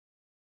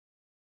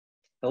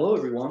Hello,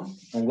 everyone,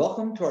 and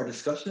welcome to our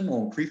discussion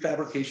on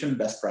prefabrication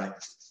best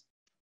practices.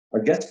 Our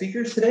guest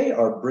speakers today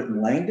are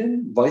Britton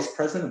Langdon, Vice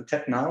President of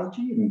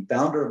Technology and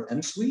founder of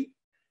MSuite,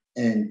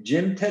 and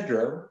Jim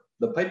Tedrow,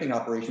 the Piping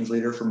Operations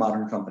Leader for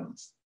Modern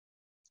Companies.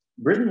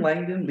 Britton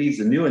Langdon leads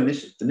a new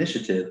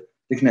initiative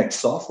to connect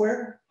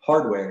software,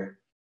 hardware,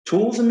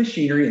 tools, and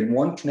machinery in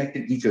one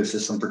connected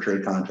ecosystem for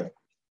trade contractors.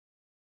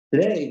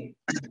 Today,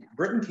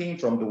 Britton came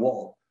from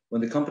DEWALT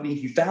when the company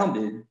he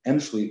founded,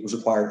 MSuite, was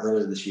acquired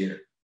earlier this year.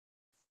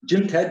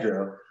 Jim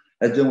Tedrow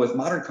has been with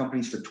Modern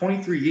Companies for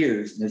 23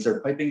 years and is their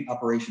piping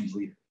operations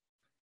leader.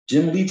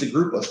 Jim leads a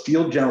group of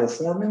field general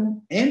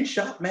foremen and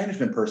shop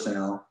management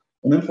personnel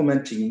on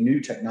implementing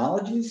new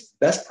technologies,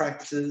 best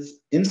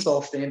practices,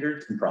 install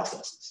standards, and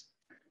processes.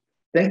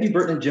 Thank you,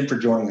 Britton and Jim, for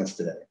joining us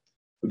today.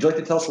 Would you like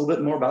to tell us a little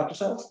bit more about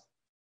yourselves?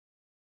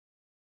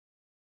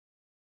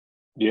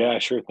 Yeah,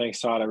 sure. Thanks,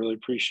 Todd. I really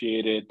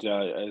appreciate it.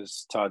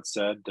 As Todd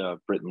said,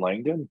 Britton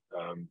Langdon,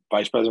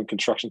 Vice President of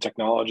Construction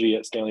Technology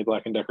at Stanley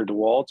Black Decker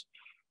DEWALT.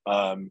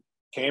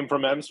 Came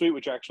from MSuite,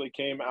 which actually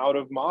came out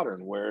of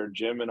Modern, where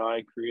Jim and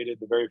I created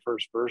the very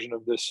first version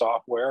of this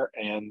software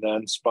and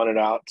then spun it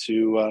out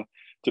to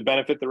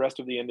benefit the rest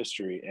of the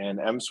industry. And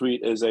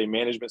MSuite is a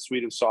management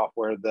suite of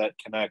software that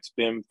connects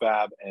BIM,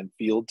 Fab, and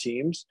field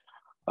teams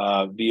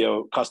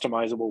via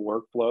customizable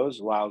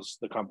workflows, allows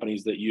the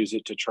companies that use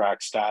it to track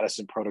status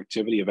and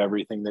productivity of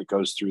everything that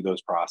goes through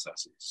those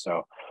processes.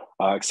 So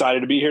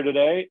excited to be here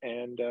today,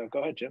 and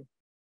go ahead, Jim.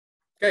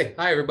 Okay,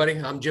 hi everybody,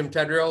 I'm Jim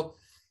Tedrow.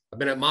 I've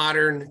been at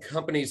Modern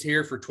Companies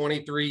here for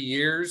 23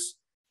 years.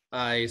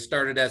 I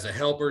started as a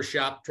helper,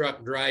 shop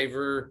truck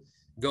driver,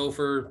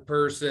 gopher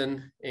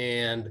person,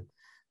 and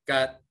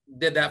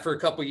did that for a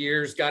couple of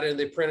years, got into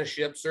the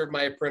apprenticeship, served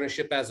my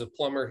apprenticeship as a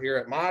plumber here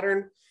at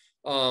Modern.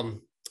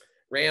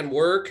 Ran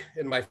work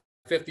in my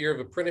 5th year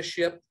of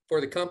apprenticeship for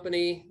the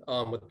company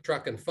with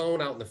truck and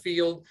phone out in the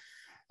field.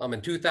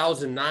 In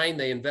 2009,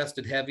 they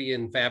invested heavy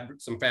in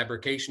some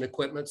fabrication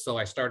equipment, so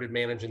I started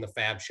managing the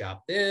fab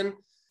shop then.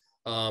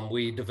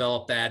 We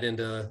developed that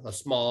into a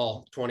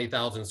small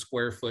 20,000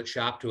 square foot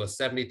shop to a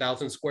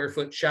 70,000 square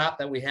foot shop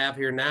that we have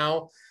here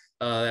now,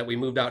 that we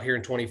moved out here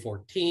in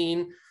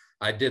 2014.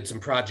 I did some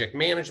project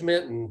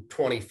management in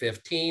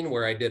 2015,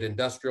 where I did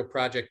industrial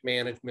project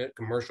management,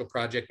 commercial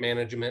project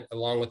management,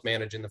 along with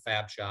managing the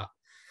fab shop.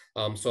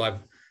 So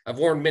I've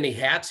worn many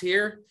hats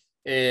here.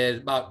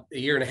 And about a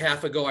year and a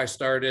half ago, I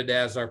started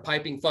as our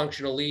piping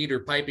functional lead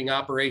or piping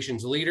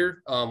operations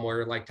leader,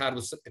 where, like Todd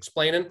was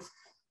explaining,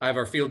 I have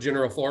our field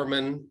general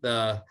foreman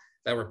that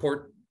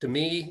report to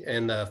me,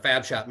 and the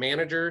fab shop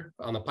manager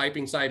on the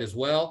piping side as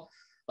well.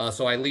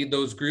 So I lead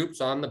those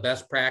groups on the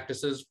best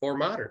practices for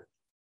Modern.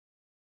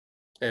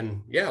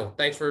 And yeah,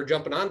 thanks for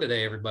jumping on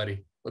today,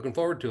 everybody. Looking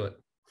forward to it.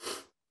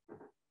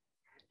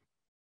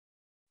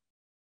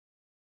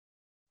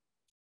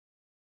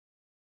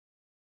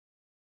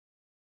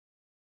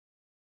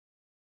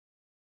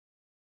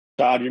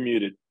 Todd, you're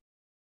muted.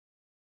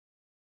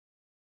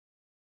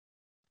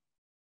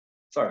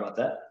 Sorry about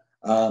that.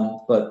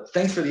 But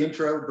thanks for the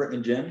intro, Britton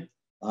and Jim.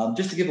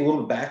 Just to give a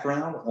little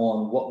background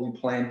on what we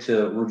plan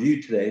to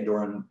review today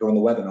during the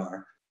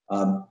webinar.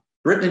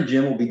 Britton and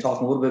Jim will be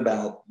talking a little bit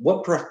about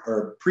what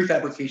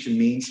prefabrication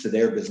means to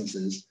their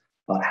businesses,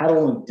 how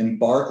to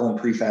embark on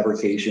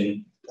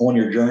prefabrication on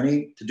your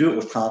journey, to do it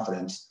with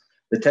confidence,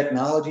 the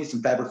technologies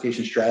and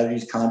fabrication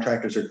strategies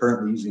contractors are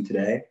currently using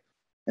today,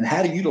 and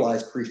how to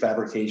utilize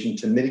prefabrication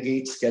to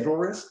mitigate schedule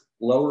risk,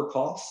 lower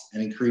costs,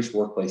 and increase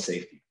workplace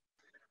safety.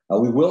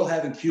 We will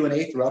have a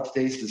Q&A throughout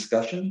today's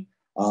discussion,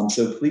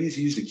 so please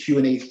use the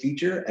Q&A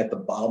feature at the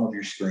bottom of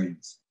your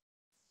screens.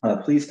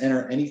 Please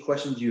enter any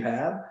questions you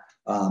have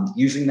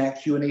using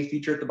that Q&A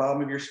feature at the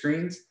bottom of your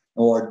screens,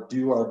 and we'll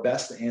do our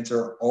best to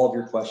answer all of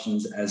your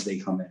questions as they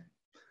come in.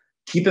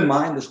 Keep in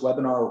mind, this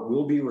webinar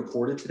will be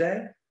recorded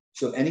today,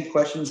 so any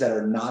questions that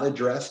are not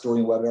addressed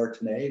during the webinar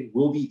today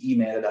will be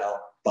emailed out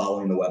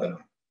following the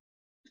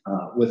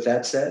webinar. With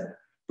that said,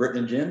 Britton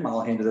and Jim,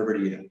 I'll hand it over to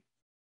you.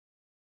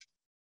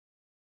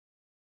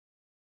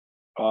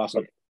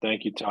 Awesome.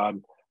 Thank you,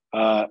 Todd.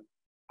 I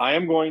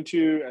am going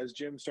to, as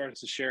Jim starts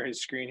to share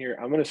his screen here,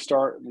 I'm going to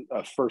start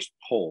a first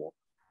poll.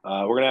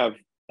 We're going to have,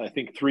 I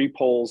think, 3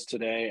 polls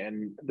today,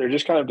 and they're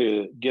just kind of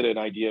to get an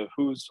idea of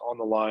who's on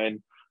the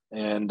line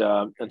and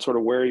sort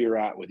of where you're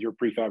at with your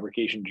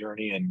prefabrication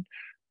journey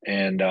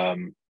and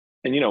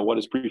you know, what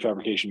does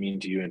prefabrication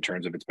mean to you in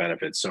terms of its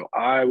benefits. So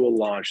I will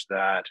launch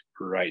that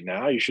right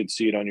now. You should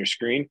see it on your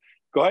screen.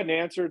 Go ahead and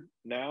answer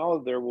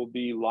now. There will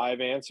be live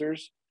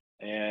answers,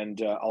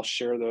 and I'll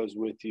share those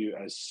with you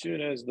as soon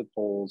as the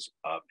poll's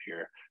up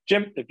here.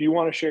 Jim, if you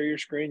want to share your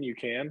screen, you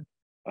can.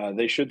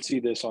 They should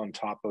see this on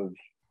top of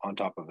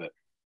it.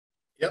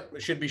 Yep,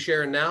 it should be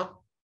sharing now.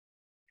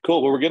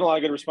 Cool. Well, we're getting a lot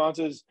of good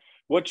responses.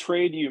 What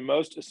trade do you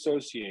most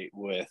associate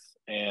with?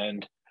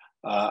 And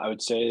I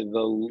would say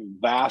the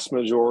vast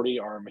majority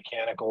are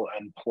mechanical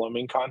and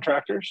plumbing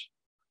contractors.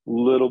 A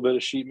little bit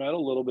of sheet metal,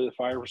 a little bit of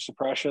fire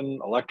suppression,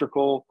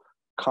 electrical,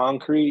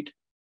 concrete,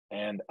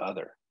 and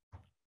other.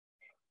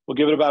 We'll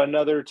give it about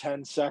another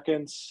 10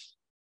 seconds.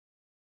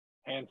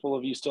 handful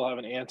of you still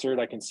haven't answered.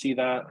 I can see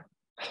that.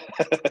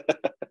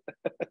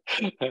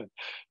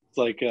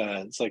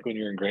 It's like when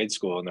you're in grade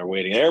school and they're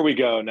waiting. There we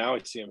go. Now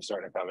we see them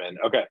starting to come in.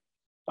 Okay.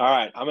 All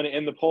right. I'm going to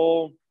end the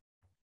poll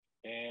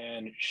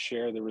and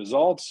share the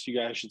results. You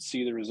guys should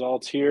see the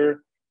results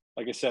here.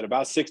 Like I said,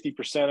 about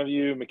 60% of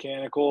you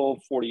mechanical,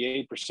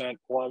 48%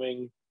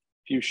 plumbing,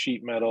 few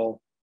sheet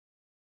metal,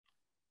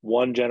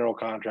 one general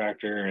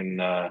contractor, and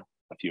a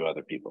few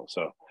other people.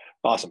 So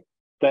awesome.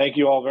 Thank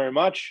you all very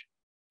much.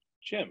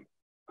 Jim,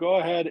 go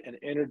ahead and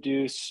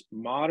introduce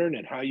Modern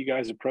and how you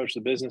guys approach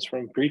the business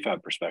from a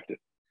prefab perspective.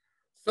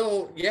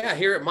 So yeah,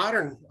 here at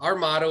Modern, our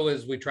motto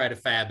is we try to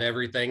fab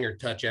everything or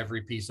touch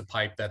every piece of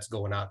pipe that's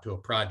going out to a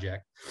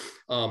project.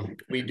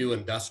 We do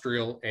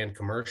industrial and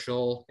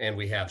commercial, and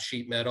we have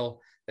sheet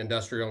metal,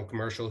 industrial and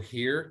commercial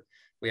here.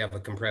 We have a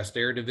compressed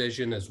air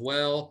division as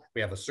well. We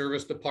have a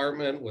service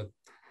department with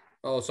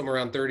somewhere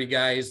around 30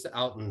 guys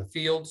out in the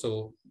field.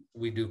 So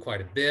we do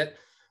quite a bit.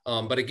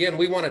 But again,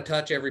 we want to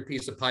touch every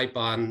piece of pipe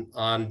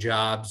on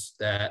jobs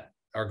that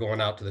are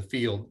going out to the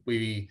field.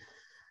 We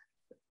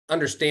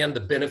understand the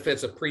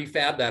benefits of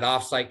prefab, that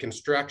offsite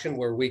construction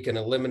where we can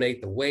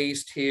eliminate the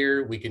waste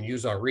here. We can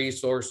use our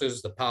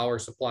resources, the power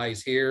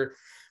supplies here.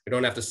 We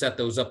don't have to set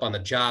those up on the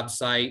job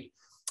site.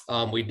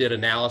 We did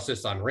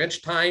analysis on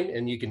wrench time,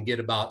 and you can get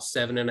about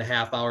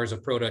 7.5 hours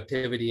of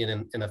productivity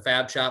in a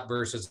fab shop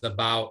versus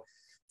about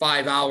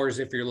 5 hours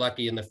if you're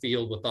lucky in the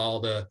field with all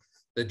the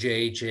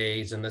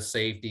JHAs and the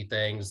safety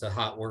things, the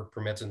hot work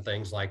permits and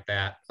things like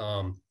that.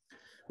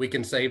 We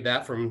can save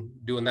that from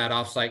doing that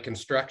offsite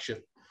construction.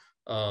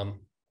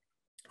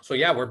 So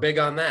yeah, we're big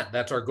on that.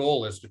 That's our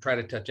goal, is to try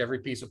to touch every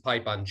piece of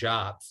pipe on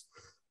jobs.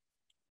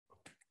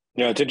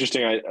 Yeah, it's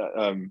interesting.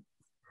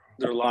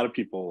 There are a lot of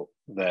people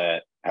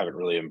that haven't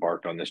really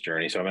embarked on this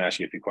journey. So I'm gonna ask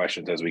you a few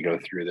questions as we go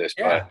through this.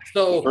 Yeah. But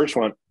so the first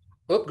one,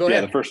 go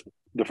ahead.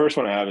 The first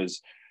one I have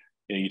is,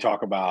 you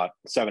talk about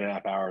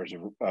 7.5 hours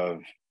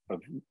of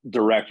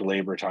direct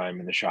labor time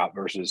in the shop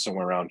versus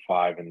somewhere around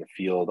 5 in the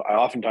field. I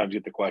oftentimes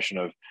get the question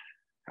of,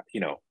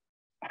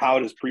 how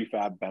does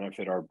prefab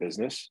benefit our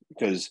business?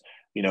 Because,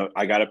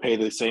 I got to pay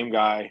the same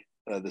guy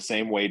the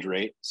same wage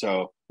rate.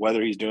 So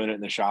whether he's doing it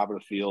in the shop or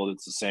the field,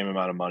 it's the same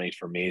amount of money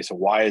for me. So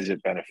why is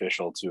it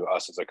beneficial to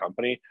us as a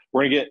company?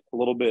 We're going to get a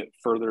little bit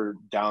further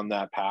down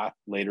that path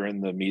later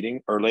in the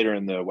meeting or later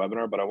in the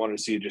webinar, but I wanted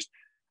to see just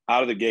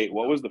out of the gate,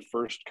 what was the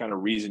first kind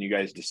of reason you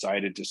guys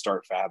decided to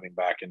start fabbing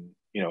back in,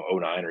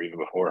 09 or even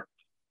before?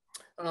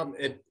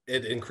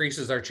 It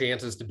increases our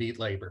chances to beat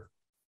labor.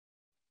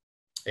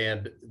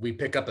 And we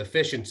pick up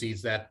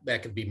efficiencies that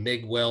could be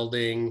MIG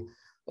welding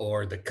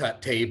or the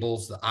cut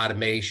tables, the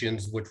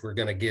automations, which we're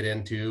going to get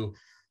into.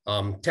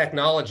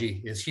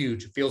 Technology is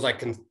huge. It feels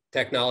like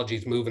technology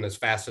is moving as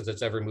fast as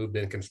it's ever moved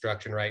in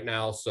construction right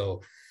now.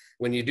 So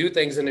when you do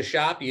things in a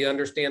shop, you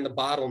understand the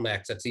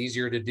bottlenecks. That's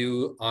easier to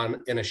do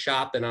in a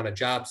shop than on a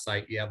job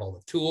site. You have all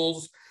the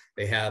tools.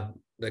 They have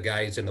the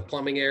guys in the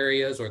plumbing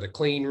areas or the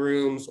clean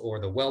rooms or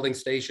the welding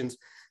stations.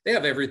 They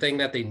have everything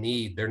that they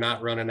need. They're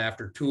not running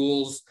after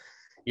tools.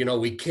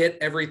 We kit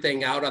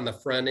everything out on the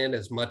front end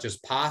as much as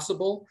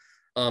possible.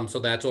 So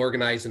that's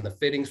organizing the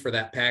fittings for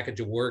that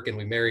package of work, and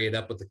we marry it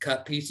up with the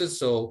cut pieces.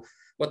 So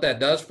what that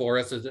does for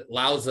us is it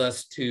allows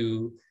us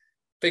to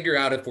figure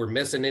out if we're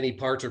missing any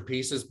parts or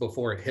pieces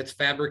before it hits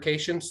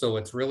fabrication. So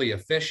it's really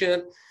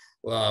efficient.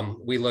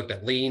 We looked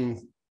at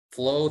lean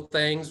flow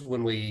things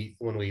when we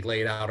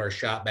laid out our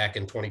shop back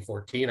in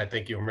 2014. I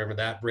think you remember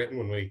that, Britton,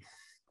 when we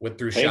went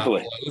through shop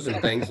flows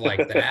and things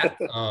like that.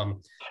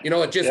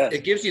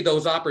 It gives you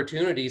those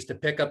opportunities to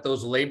pick up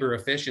those labor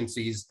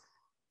efficiencies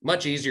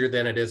much easier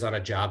than it is on a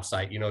job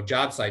site.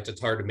 Job sites, it's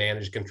hard to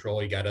manage,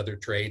 control. You got other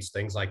trades,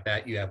 things like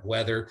that. You have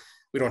weather.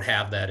 We don't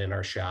have that in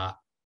our shop.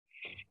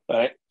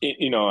 And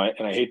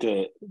I hate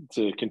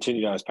to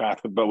continue down this path,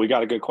 but we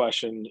got a good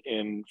question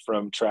in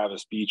from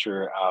Travis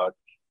Beecher out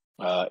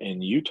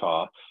in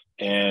Utah.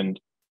 And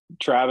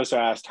Travis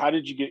asked, how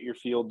did you get your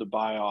field to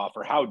buy off,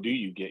 or how do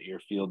you get your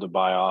field to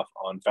buy off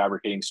on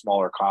fabricating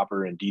smaller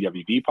copper and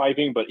DWV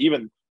piping? But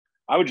even,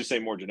 I would just say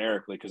more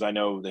generically, because I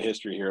know the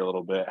history here a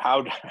little bit.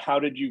 How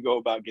did you go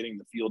about getting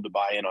the field to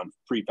buy in on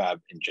prefab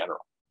in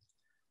general?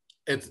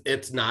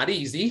 It's not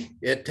easy.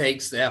 It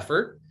takes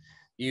effort.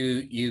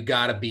 You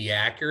got to be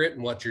accurate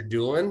in what you're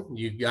doing.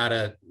 You got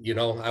to,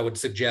 I would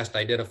suggest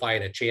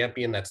identifying a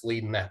champion that's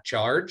leading that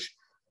charge,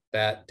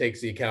 that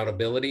takes the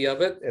accountability of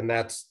it. And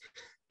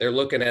they're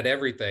looking at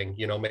everything,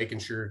 making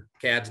sure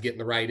CAD's getting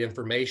the right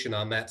information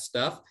on that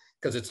stuff,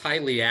 because it's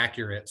highly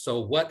accurate.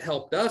 So what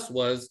helped us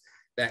was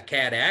that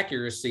CAD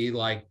accuracy,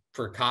 like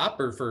for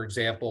copper, for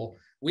example,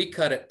 we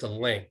cut it to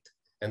length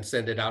and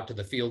send it out to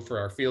the field for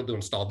our field to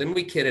install. Then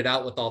we kit it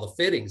out with all the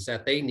fittings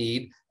that they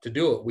need to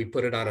do it. We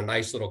put it on a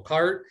nice little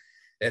cart.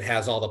 It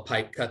has all the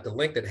pipe cut to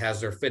length. It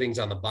has their fittings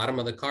on the bottom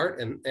of the cart,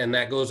 and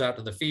that goes out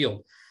to the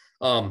field.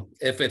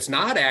 If it's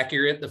not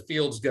accurate, the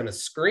field's going to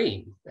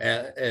scream.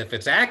 If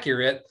it's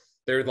accurate,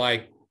 they're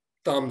like,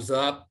 thumbs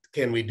up.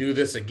 Can we do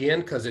this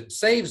again? Because it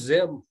saves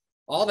them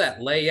all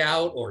that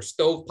layout or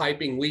stove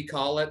piping, we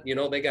call it.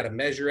 They got to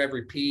measure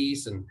every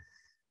piece and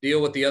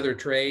deal with the other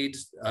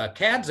trades.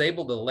 CAD's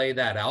able to lay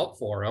that out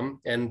for them.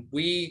 And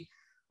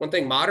one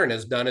thing Modern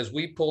has done is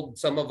we pulled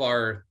some of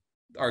our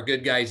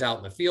good guys out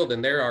in the field,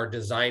 and they're our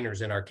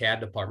designers in our CAD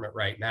department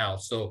right now.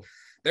 So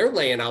they're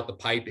laying out the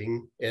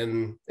piping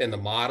in the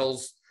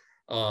models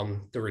to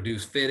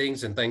reduce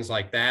fittings and things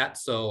like that.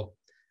 So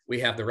we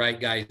have the right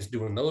guys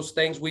doing those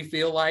things, we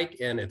feel like,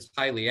 and it's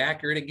highly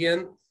accurate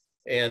again.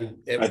 And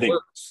it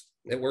works.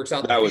 It works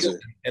out the field,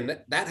 and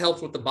that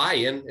helps with the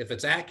buy-in. If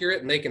it's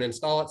accurate and they can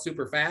install it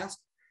super fast,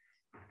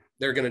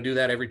 they're going to do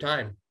that every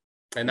time.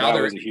 And now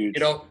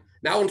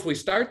now once we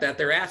start that,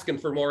 they're asking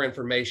for more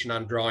information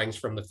on drawings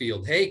from the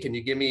field. Hey, can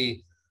you give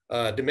me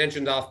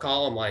dimensions off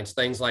column lines,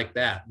 things like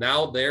that.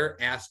 Now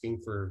they're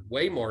asking for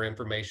way more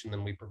information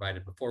than we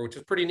provided before, which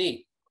is pretty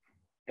neat.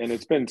 And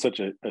it's been such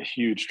a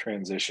huge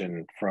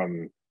transition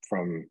from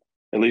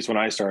at least when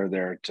I started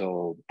there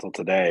till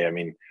today. I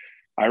mean,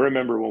 I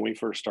remember when we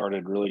first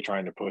started really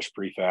trying to push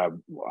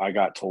prefab, I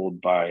got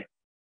told by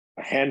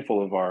a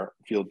handful of our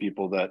field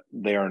people that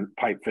they are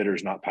pipe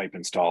fitters, not pipe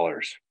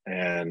installers.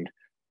 And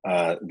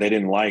they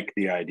didn't like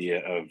the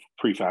idea of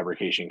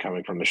prefabrication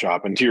coming from the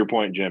shop. And to your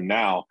point, Jim,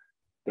 now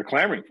they're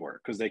clamoring for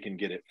it because they can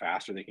get it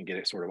faster. They can get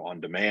it sort of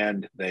on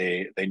demand.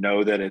 They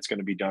know that it's going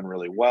to be done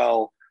really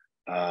well.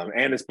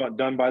 And it's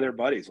done by their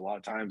buddies. A lot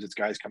of times it's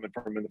guys coming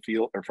from the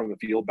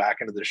field back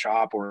into the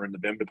shop or in the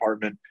BIM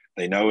department.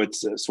 They know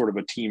it's sort of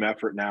a team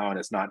effort now, and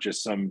it's not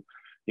just some,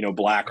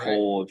 black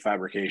hole of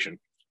fabrication.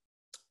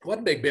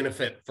 One big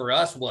benefit for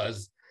us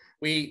was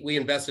we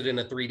invested in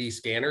a 3D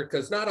scanner,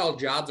 because not all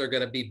jobs are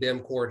going to be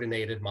BIM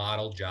coordinated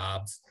model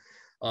jobs.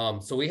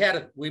 So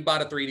we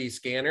bought a 3D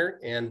scanner,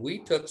 and we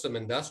took some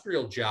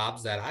industrial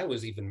jobs that I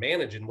was even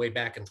managing way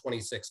back in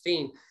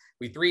 2016.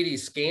 We 3D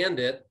scanned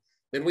it.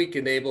 Then we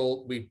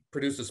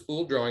produced the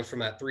spool drawings from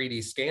that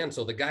 3D scan.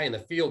 So the guy in the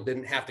field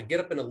didn't have to get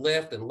up in a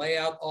lift and lay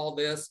out all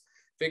this,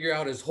 figure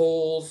out his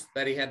holes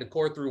that he had to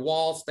core through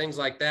walls, things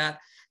like that.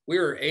 We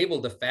were able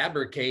to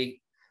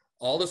fabricate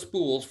all the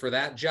spools for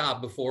that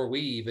job before we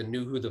even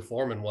knew who the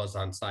foreman was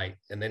on site.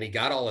 And then he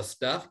got all his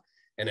stuff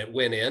and it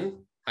went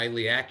in,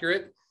 highly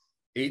accurate.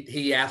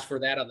 He asked for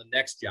that on the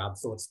next job.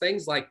 So it's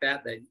things like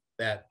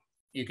that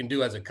you can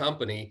do as a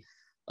company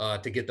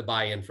to get the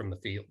buy-in from the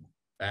field.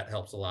 That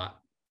helps a lot.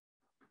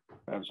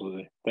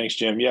 Absolutely. Thanks,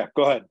 Jim. Yeah,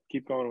 go ahead.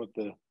 Keep going with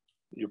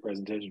your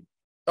presentation.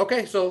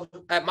 Okay, so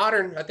at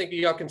Modern, I think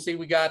y'all can see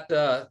we got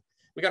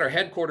our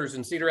headquarters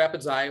in Cedar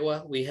Rapids,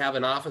 Iowa. We have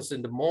an office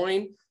in Des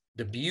Moines,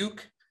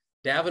 Dubuque,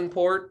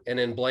 Davenport, and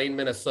in Blaine,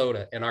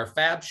 Minnesota. And our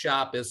fab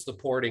shop is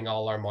supporting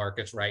all our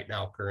markets right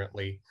now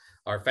currently.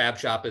 Our fab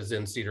shop is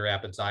in Cedar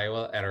Rapids,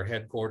 Iowa at our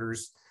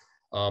headquarters,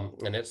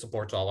 and it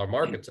supports all our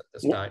markets at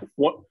this time.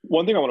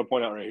 One thing I want to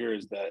point out right here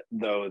is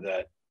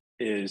that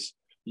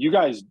you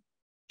guys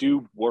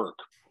do work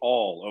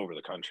all over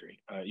the country.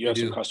 You have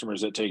some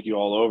customers that take you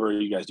all over.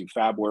 You guys do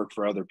fab work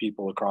for other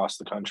people across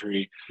the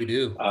country. We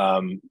do.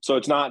 So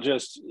it's not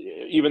just,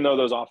 even though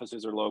those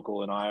offices are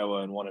local in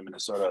Iowa and one in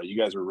Minnesota, you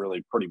guys are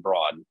really pretty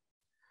broad.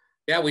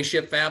 Yeah, we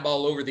ship fab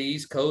all over the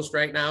East Coast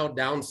right now.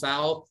 Down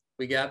south,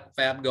 we got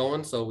fab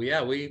going. So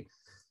yeah, we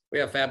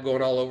have fab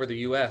going all over the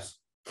U.S.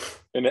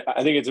 And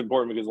I think it's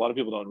important because a lot of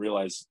people don't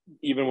realize,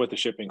 even with the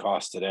shipping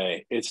costs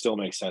today, it still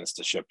makes sense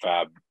to ship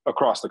fab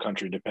across the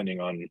country, depending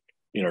on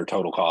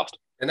total cost.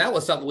 And that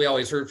was something we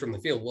always heard from the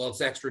field. Well, it's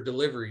extra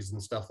deliveries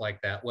and stuff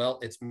like that. Well,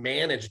 it's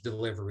managed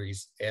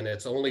deliveries, and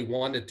it's only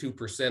 1% to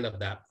 2% of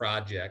that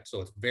project.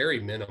 So it's very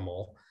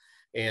minimal.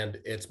 And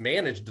it's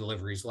managed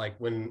deliveries. Like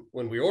when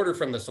we order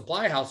from the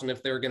supply house, and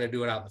if they're going to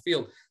do it out in the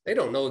field, they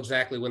don't know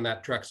exactly when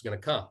that truck's going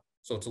to come.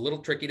 So it's a little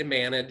tricky to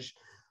manage.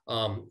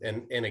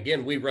 And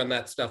again, we run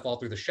that stuff all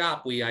through the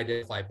shop. We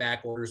identify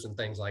back orders and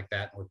things like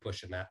that. And we're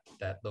pushing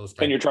those.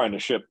 And you're trying to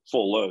ship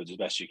full loads as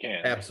best you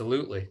can.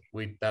 Absolutely.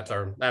 That's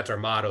our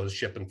motto, is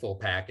shipping full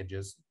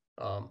packages.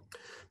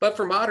 But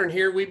for Modern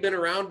here, we've been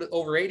around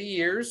over 80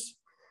 years.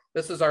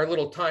 This is our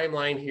little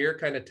timeline here,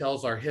 kind of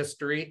tells our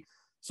history.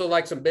 So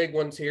like some big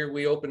ones here,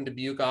 we opened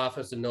Dubuque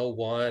office in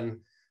 01.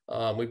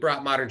 We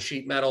brought Modern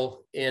Sheet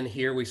Metal in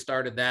here. We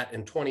started that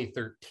in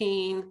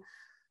 2013.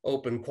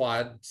 Opened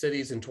Quad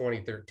Cities in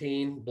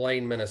 2013.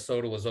 Blaine,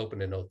 Minnesota was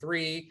opened in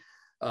 03.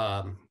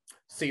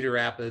 Cedar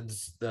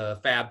Rapids, the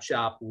fab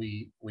shop,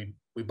 we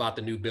bought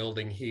the new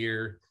building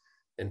here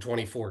in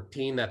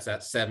 2014. That's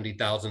that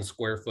 70,000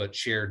 square foot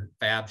shared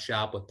fab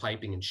shop with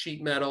piping and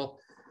sheet metal.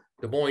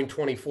 Des Moines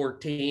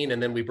 2014,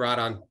 and then we brought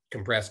on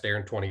compressed air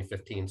in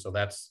 2015. So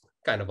that's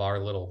kind of our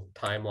little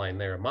timeline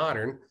there at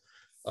Modern.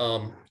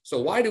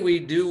 So why do we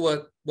do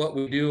what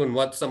we do, and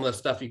what some of the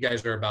stuff you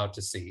guys are about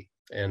to see?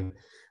 And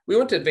we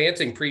went to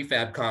Advancing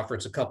Prefab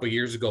conference a couple of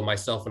years ago,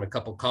 myself and a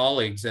couple of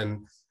colleagues,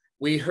 and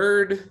we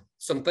heard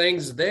some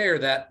things there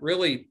that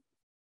really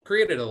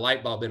created a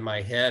light bulb in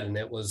my head. And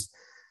a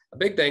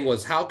big thing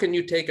was, how can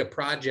you take a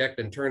project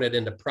and turn it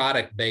into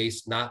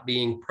product-based, not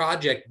being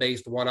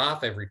project-based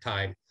one-off every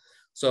time?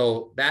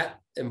 So that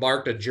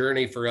embarked a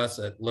journey for us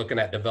at looking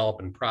at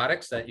developing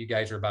products that you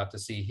guys are about to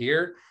see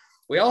here.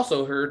 We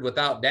also heard,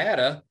 without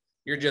data,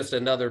 you're just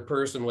another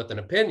person with an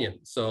opinion.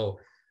 So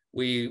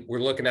we're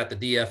looking at the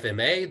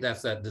DFMA,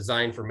 that's that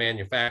design for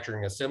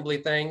manufacturing assembly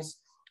things.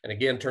 And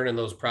again, turning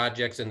those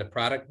projects into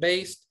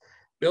product-based,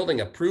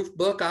 building a proof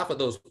book off of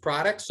those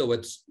products. So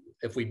it's,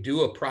 if we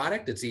do a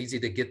product, it's easy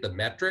to get the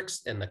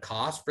metrics and the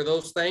cost for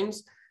those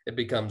things. It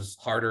becomes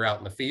harder out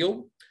in the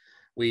field.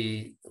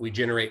 We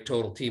generate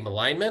total team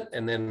alignment,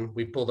 and then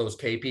we pull those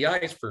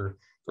KPIs for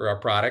our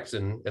products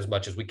and as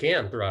much as we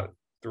can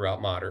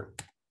throughout Modern.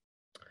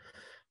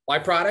 Why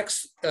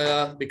products?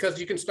 Because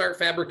you can start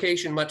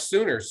fabrication much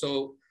sooner.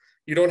 So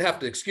you don't have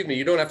to,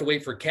 you don't have to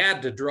wait for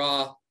CAD to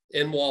draw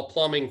in-wall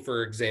plumbing,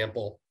 for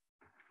example.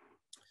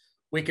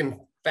 We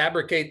can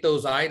fabricate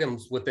those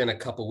items within a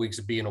couple of weeks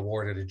of being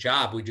awarded a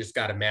job. We just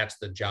got to match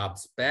the job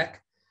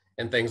spec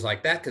and things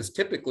like that, because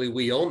typically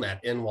we own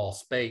that in-wall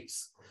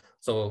space.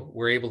 So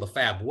we're able to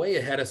fab way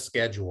ahead of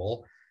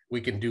schedule. We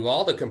can do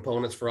all the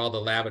components for all the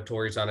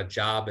lavatories on a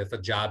job. If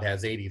a job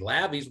has 80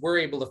 lavies, we're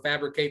able to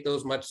fabricate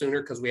those much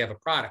sooner because we have a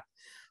product.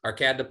 Our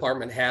CAD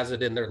department has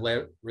it in their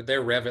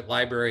Revit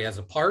library as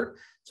a part,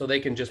 so they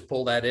can just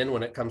pull that in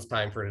when it comes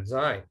time for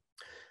design.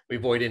 We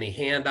avoid any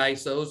hand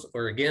ISOs,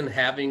 or again,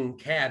 having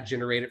CAD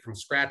generated from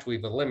scratch.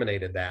 We've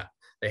eliminated that.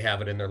 They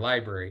have it in their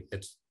library.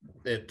 It's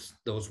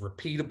those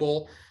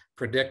repeatable,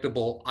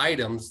 predictable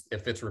items.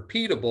 If it's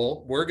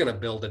repeatable, we're going to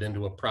build it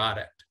into a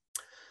product.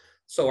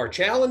 So our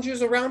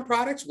challenges around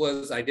products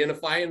was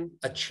identifying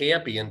a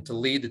champion to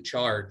lead the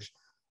charge.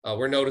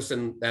 We're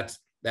noticing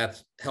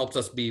that helps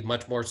us be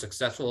much more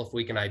successful if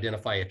we can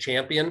identify a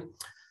champion.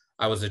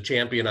 I was a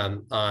champion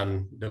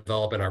on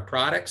developing our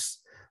products.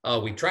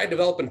 We tried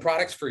developing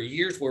products for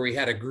years where we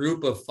had a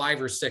group of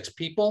 5 or 6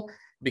 people.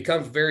 It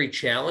becomes very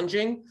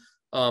challenging.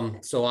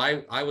 So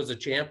I was a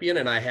champion,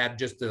 and I had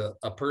just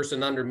a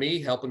person under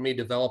me helping me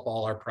develop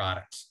all our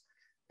products.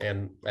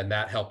 And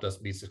that helped us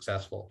be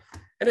successful.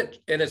 And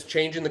it's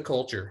changing the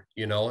culture.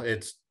 You know,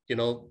 it's, you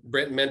know,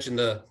 Britton mentioned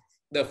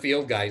the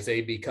field guys, they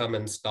become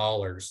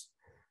installers.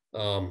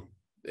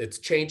 It's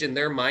changing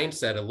their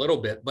mindset a little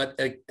bit, but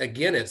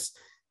again, it's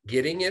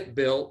getting it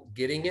built,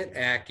 getting it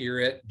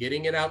accurate,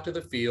 getting it out to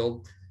the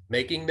field,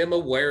 making them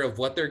aware of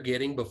what they're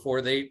getting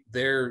before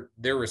they're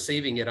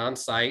receiving it on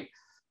site.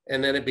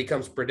 And then it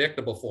becomes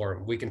predictable for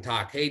them. We can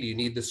talk, hey, do you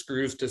need the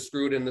screws to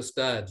screw it in the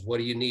studs? What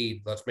do you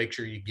need? Let's make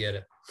sure you get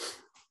it.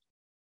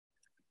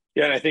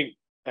 Yeah, and I think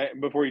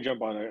before you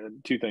jump on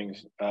 2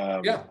 things.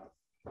 Yeah.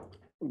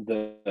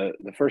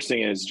 The first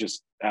thing is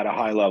just at a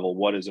high level,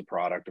 what is a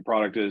product? A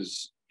product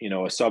is, you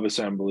know, a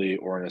sub-assembly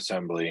or an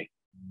assembly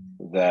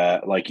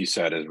that, like you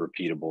said, is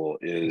repeatable,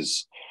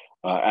 is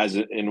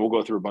and we'll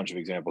go through a bunch of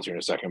examples here in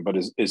a second, but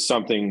is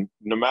something,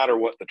 no matter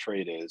what the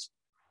trade is,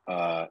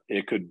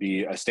 it could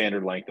be a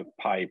standard length of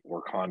pipe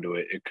or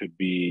conduit. It could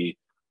be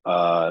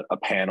a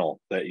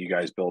panel that you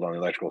guys build on the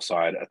electrical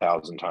side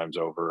 1,000 times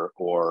over,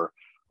 or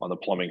on the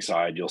plumbing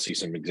side, you'll see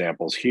some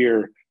examples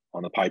here.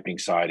 On the piping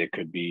side, it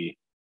could be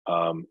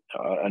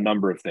a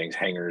number of things,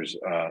 hangers,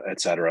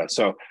 et cetera.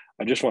 So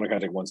I just want to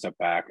kind of take one step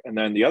back. And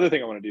then the other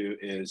thing I want to do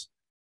is,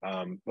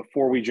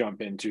 before we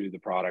jump into the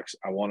products,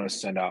 I want to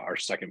send out our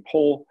second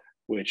poll,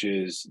 which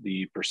is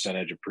the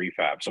percentage of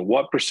prefab. So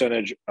what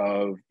percentage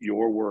of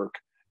your work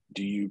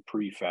do you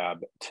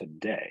prefab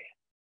today?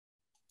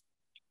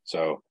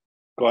 So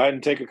go ahead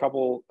and take a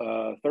couple,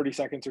 30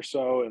 seconds or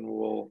so, and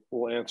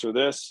we'll answer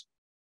this.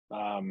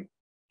 And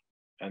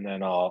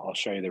then I'll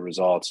show you the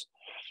results.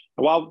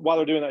 While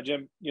they're doing that,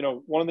 Jim, you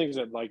know, one of the things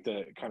I'd like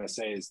to kind of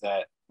say is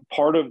that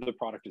part of the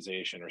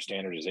productization or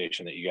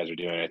standardization that you guys are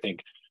doing, I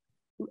think,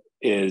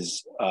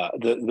 is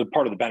the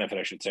part of the benefit,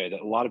 I should say, that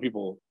a lot of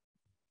people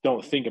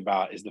don't think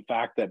about, is the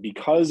fact that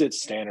because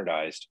it's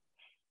standardized,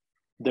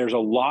 there's a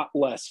lot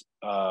less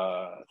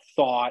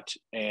thought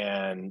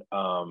and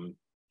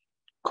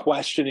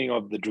questioning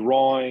of the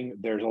drawing.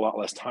 There's a lot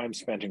less time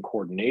spent in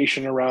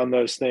coordination around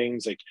those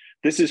things. Like,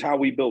 this is how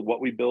we build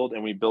what we build,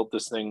 and we built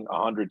this thing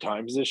 100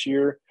 times this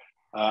year.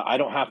 I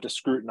don't have to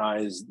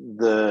scrutinize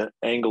the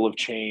angle of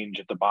change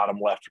at the bottom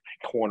left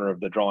corner of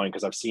the drawing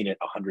because I've seen it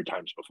 100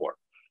 times before.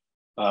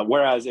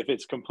 Whereas if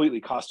it's completely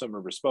custom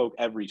or bespoke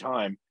every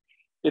time,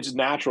 it's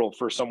natural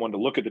for someone to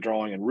look at the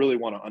drawing and really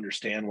want to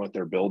understand what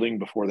they're building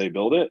before they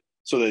build it,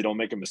 so they don't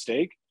make a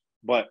mistake.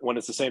 But when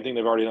it's the same thing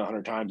they've already done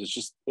 100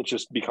 times, it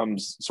just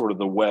becomes sort of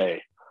the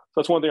way.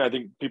 So that's one thing I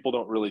think people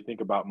don't really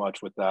think about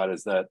much with that,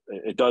 is that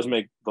it does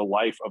make the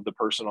life of the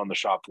person on the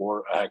shop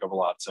floor a heck of a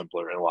lot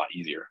simpler and a lot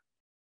easier.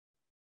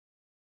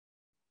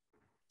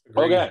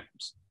 Agreed. Okay,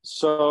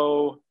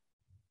 so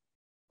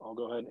I'll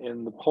go ahead and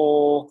end the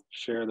poll,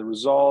 share the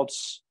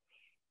results.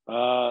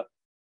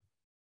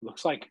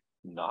 Looks like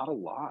not a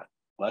lot,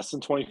 less than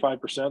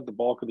 25%, the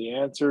bulk of the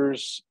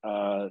answers,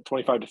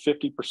 25 to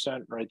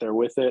 50% right there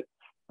with it.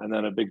 And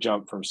then a big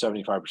jump from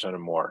 75% or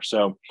more.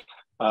 So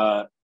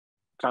kind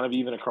of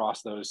even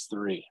across those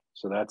 3.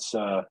 So that's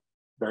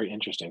very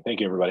interesting.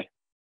 Thank you, everybody.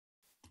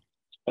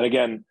 And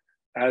again,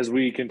 as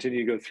we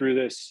continue to go through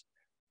this,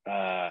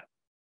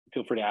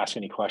 feel free to ask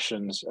any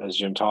questions as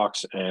Jim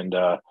talks, and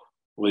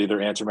we'll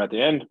either answer them at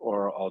the end,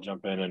 or I'll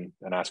jump in and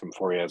ask them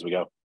for you as we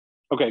go.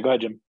 Okay, go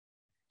ahead, Jim.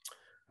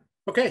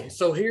 Okay,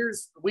 so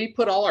we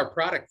put all our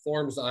product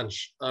forms on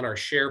our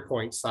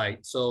SharePoint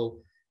site. So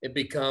it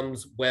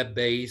becomes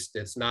web-based.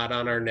 It's not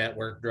on our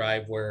network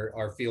drive where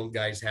our field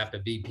guys have to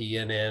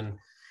VPN in,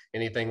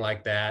 anything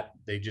like that.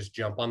 They just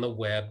jump on the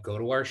web, go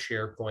to our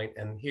SharePoint,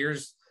 and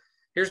here's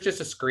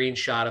just a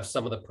screenshot of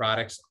some of the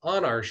products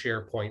on our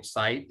SharePoint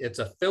site. It's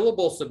a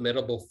fillable,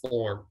 submittable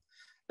form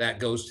that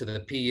goes to the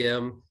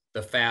PM,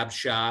 the fab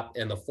shop,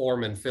 and the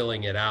foreman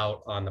filling it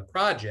out on the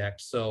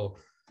project. So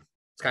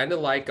it's kind of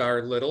like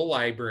our little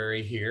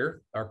library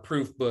here, our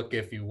proof book,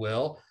 if you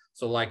will.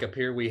 So like up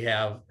here, we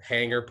have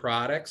hanger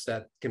products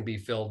that can be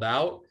filled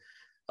out.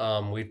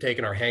 We've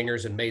taken our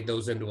hangers and made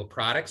those into a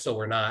product. So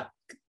we're not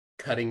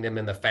cutting them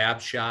in the fab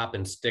shop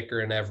and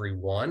stickering every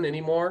one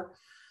anymore.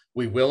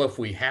 We will if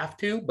we have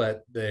to,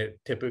 but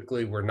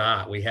typically we're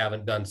not. We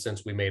haven't done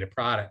since we made a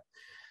product.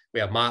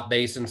 We have mop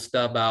basin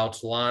stub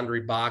outs,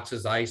 laundry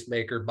boxes, ice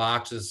maker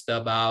boxes,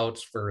 stub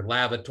outs for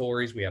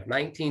lavatories. We have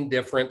 19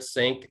 different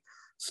sink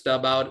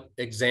stub out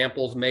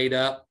examples made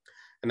up,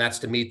 and that's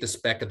to meet the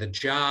spec of the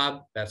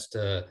job. That's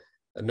to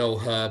no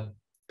hub,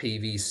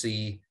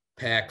 PVC,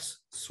 PEX,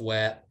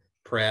 sweat,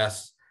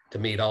 press, to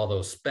meet all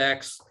those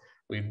specs.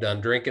 We've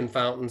done drinking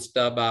fountain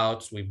stub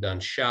outs. We've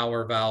done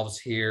shower valves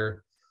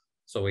here.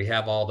 So we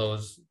have all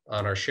those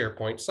on our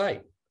SharePoint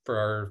site for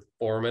our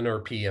foreman or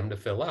PM to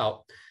fill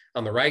out.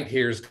 On the right,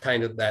 here's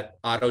kind of that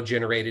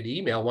auto-generated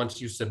email.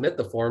 Once you submit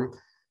the form,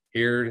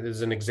 here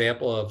is an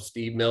example of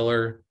Steve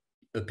Miller.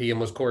 The PM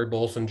was Corey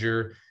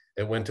Bolsinger.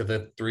 It went to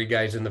the 3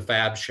 guys in the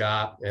fab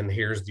shop, and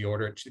here's the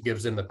order. It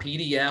gives them a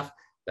PDF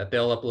that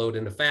they'll upload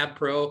into Fab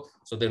Pro.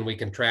 So then we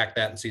can track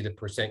that and see the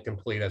percent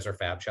complete as our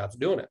fab shop's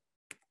doing it.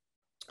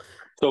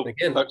 So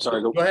again,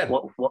 sorry, go ahead.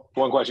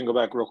 One question, go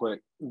back real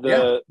quick.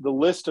 The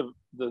list of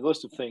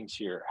things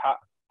here,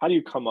 how do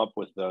you come up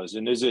with those?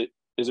 And is it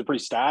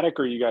pretty static,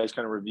 or are you guys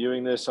kind of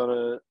reviewing this on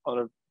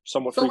a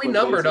somewhat frequent basis? So we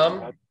numbered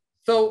them.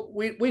 So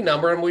we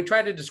number them. We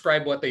try to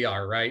describe what they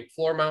are, right?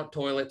 Floor mount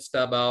toilet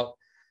stub out.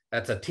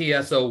 That's a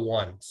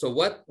TSO1. So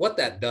what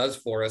that does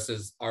for us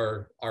is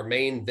our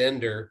main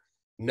vendor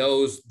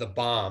knows the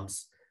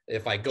bombs.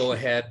 If I go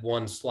ahead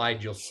one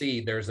slide, you'll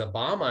see there's a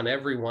bomb on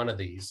every one of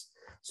these.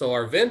 So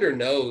our vendor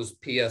knows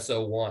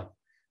PSO1.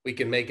 We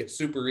can make it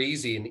super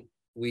easy, and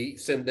we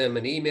send them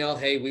an email.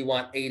 Hey, we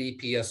want 80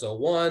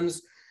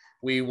 PSO1s.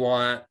 We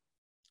want,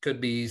 could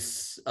be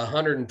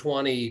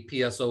 120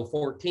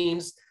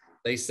 PSO14s.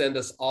 They send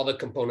us all the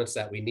components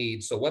that we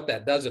need. So what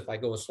that does, if I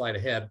go a slide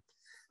ahead,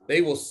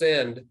 they will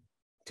send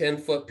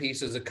 10-foot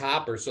pieces of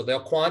copper. So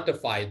they'll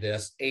quantify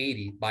this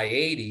 80 by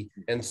 80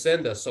 and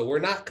send us. So we're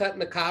not cutting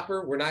the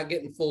copper. We're not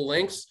getting full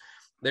lengths.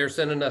 They're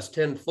sending us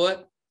 10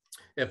 foot.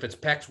 If it's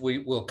PEX, we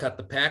will cut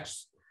the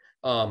PEX.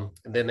 And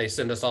then they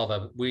send us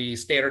we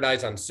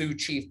standardize on Sioux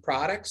Chief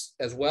products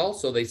as well.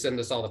 So they send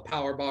us all the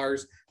power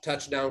bars,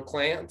 touchdown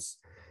clamps,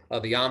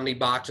 the Omni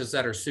boxes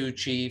that are Sioux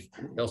Chief.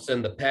 They'll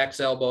send the PEX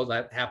elbow.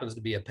 That happens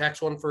to be a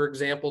PEX one, for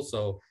example.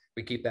 So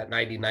we keep that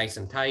 90 nice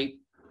and tight.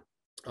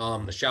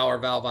 The shower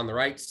valve on the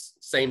right,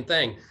 same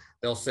thing.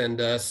 They'll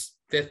send us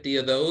 50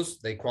 of those.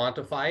 They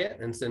quantify it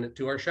and send it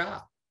to our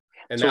shop.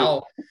 And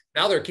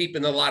now they're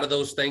keeping a lot of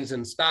those things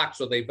in stock.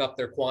 So they've upped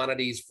their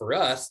quantities for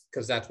us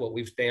because that's what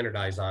we've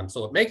standardized on.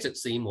 So it makes it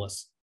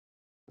seamless.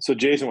 So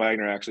Jason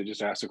Wagner actually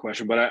just asked a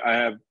question, but I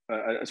have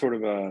a sort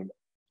of a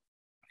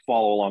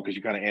follow along because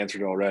you kind of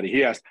answered it already.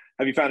 He asked,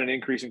 have you found an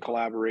increase in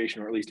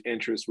collaboration or at least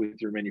interest with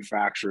your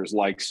manufacturers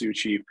like Sioux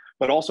Chief?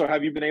 But also,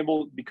 have you been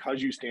able,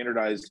 because you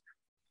standardized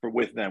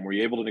with them, were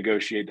you able to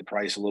negotiate the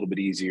price a little bit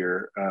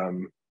easier?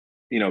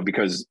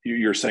 Because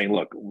you're saying,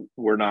 look,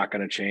 we're not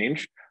going to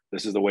change.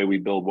 This is the way we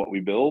build what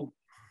we build.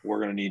 We're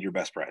going to need your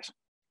best price.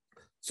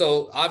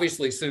 So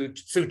obviously Sioux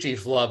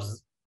Chief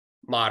loves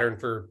Modern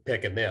for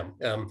picking them.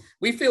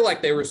 We feel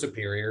like they were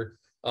superior.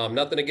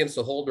 Nothing against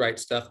the Hold Right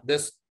stuff.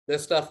 This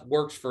stuff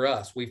works for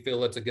us. We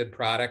feel it's a good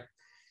product.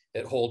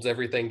 It holds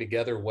everything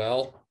together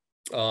well.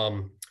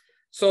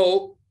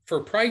 So for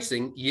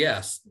pricing,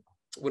 yes.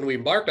 When we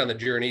embarked on the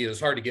journey, it was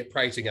hard to get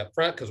pricing up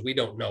front because we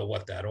don't know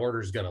what that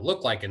order is going to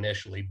look like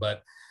initially,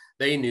 but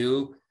they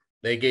knew.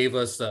 They gave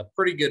us a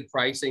pretty good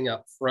pricing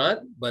up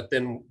front, but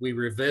then we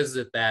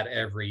revisit that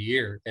every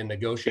year and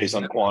negotiate. Based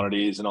on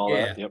quantities and all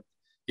that.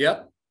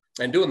 Yep.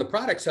 And doing the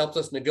products helps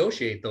us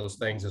negotiate those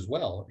things as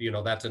well.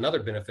 That's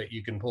another benefit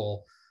you can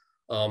pull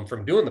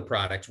from doing the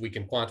products. We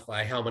can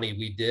quantify how many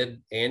we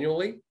did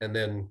annually and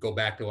then go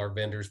back to our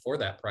vendors for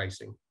that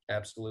pricing.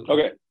 Absolutely.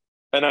 Okay.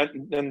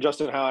 And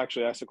Justin Howe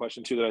actually asked a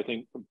question too that I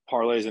think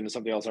parlays into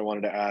something else I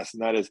wanted to ask,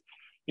 and that is,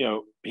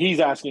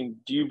 he's asking,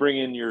 do you bring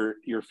in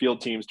your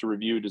field teams to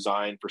review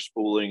design for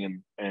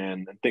spooling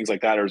and things like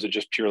that, or is it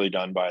just purely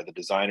done by the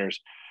designers?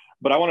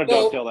 But I want to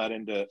dovetail it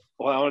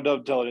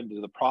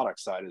into the product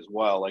side as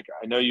well. Like,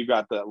 I know you've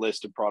got that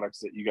list of products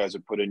that you guys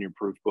have put in your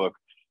proof book.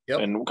 Yep.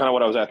 And kind of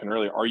what I was asking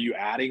earlier, are you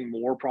adding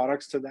more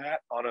products to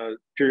that on a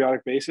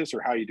periodic basis,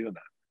 or how are you doing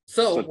that?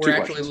 So we're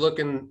actually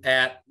looking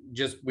at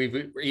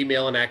we've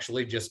emailing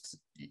actually just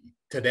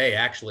today,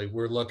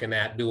 we're looking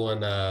at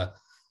doing a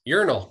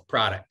urinal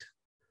product,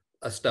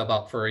 a stub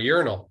out for a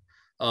urinal.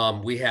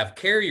 We have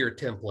carrier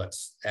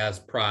templates as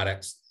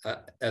products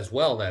as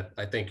well that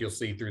I think you'll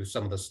see through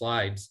some of the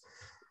slides.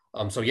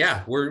 So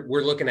yeah,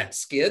 we're looking at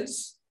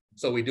skids.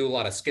 So we do a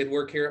lot of skid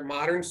work here at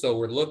Modern. So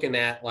we're looking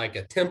at like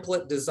a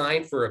template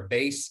design for a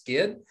base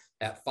skid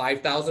at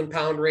 5,000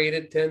 pound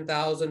rated,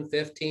 10,000,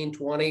 15,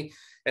 20,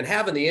 and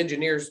having the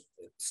engineers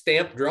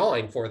stamp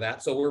drawing for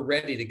that. So we're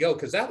ready to go,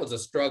 because that was a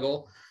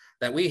struggle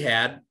that we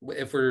had.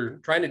 If we're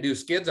trying to do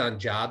skids on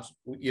jobs,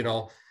 you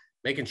know,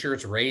 making sure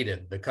it's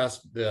rated.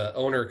 The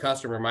owner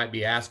customer might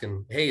be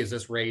asking, hey, is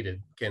this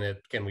rated?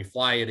 Can we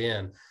fly it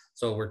in?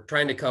 So we're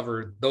trying to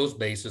cover those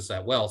bases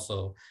as well.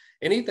 So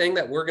anything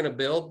that we're going to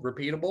build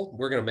repeatable,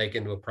 we're going to make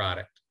into a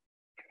product.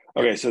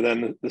 Okay. So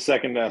then the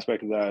second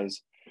aspect of that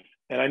is,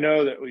 and I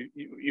know that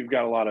you've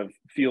got a lot of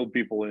field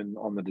people in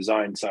on the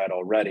design side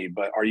already,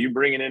 but are you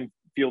bringing in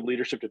field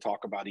leadership to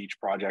talk about each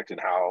project and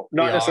how,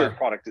 not necessarily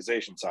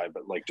productization side,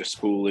 but like just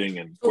spooling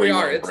and we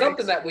are. It's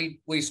something that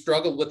we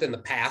struggled with in the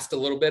past a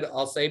little bit,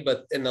 I'll say,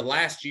 but in the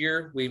last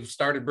year, we've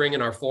started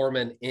bringing our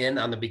foremen in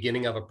on the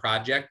beginning of a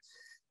project.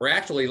 We're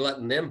actually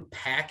letting them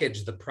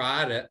package the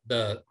product,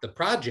 the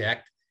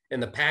project,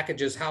 and the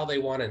packages how they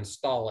want to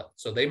install it.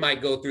 So they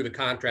might go through the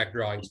contract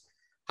drawings,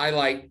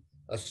 highlight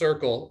a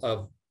circle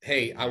of,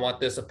 hey, I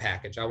want this a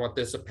package. I want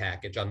this a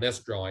package on this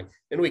drawing.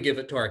 And we give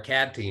it to our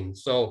CAD team.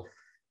 So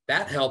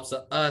that helps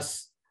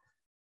us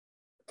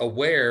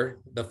aware,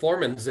 the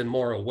foreman's in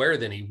more aware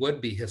than he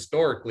would be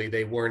historically.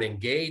 They weren't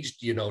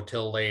engaged, you know,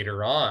 till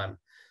later on.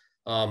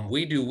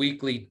 We do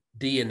weekly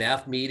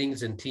D&F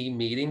meetings and team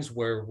meetings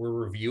where we're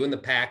reviewing the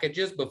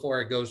packages before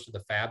it goes to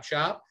the fab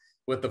shop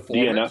with the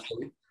foreman.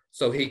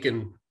 So he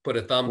can put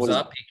a thumbs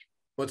up.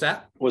 What's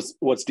that?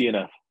 What's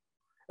D&F?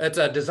 It's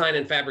a design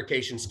and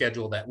fabrication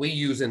schedule that we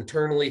use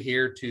internally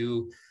here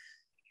to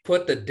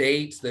put the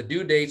dates, the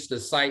due dates the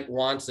site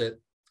wants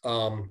it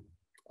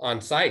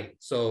on site.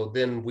 So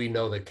then we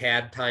know the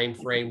CAD time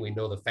frame, we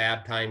know the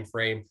fab time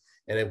frame,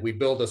 and then we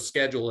build a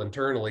schedule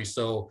internally.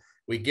 So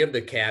we give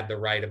the CAD the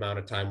right amount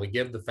of time, we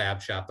give the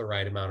fab shop the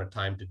right amount of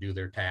time to do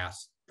their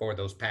tasks for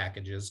those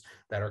packages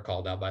that are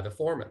called out by the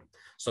foreman.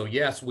 So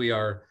yes,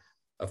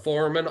 a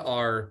foreman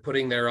are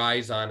putting their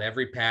eyes on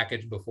every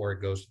package before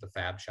it goes to the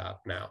fab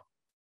shop now.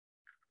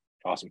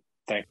 Awesome.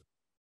 Thanks.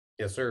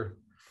 Yes, sir.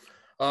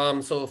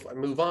 So if I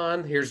move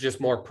on, here's just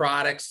more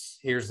products.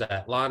 Here's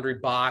that laundry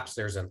box.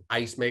 There's an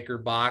ice maker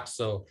box.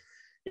 So,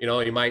 you know,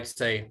 you might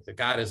say,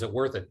 God, is it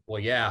worth it?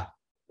 Well, yeah,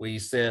 we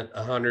sent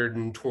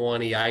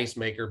 120 ice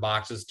maker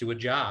boxes to a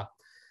job.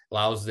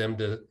 Allows them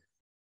to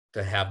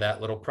have that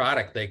little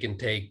product. They can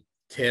take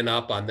 10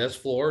 up on this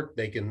floor.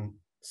 They can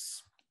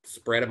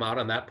spread them out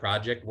on that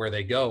project where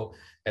they go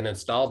and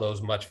install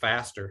those much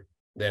faster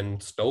than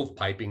stove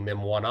piping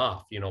them one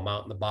off, you know,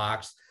 mounting the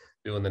box,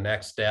 doing the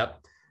next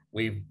step.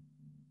 We've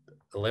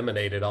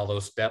eliminated all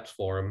those steps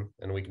for them,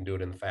 and we can do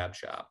it in the fab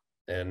shop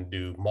and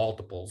do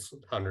multiples,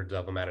 hundreds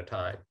of them at a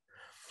time.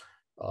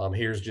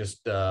 Here's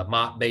just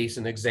mop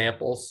basin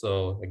examples.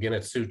 So again,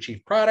 it's Sioux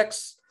Chief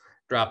products,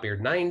 drop ear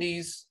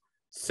 90s,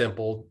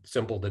 simple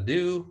to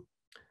do.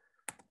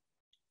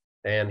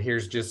 And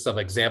here's just some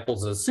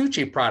examples of Sioux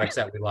Chief products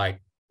that we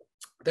like.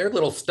 Their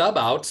little stub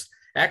outs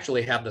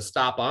actually have the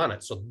stop on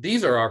it. So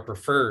these are our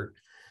preferred.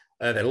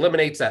 It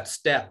eliminates that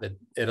step. It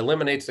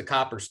eliminates the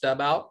copper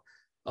stub out.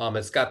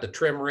 It's got the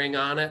trim ring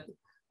on it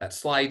that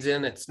slides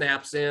in, it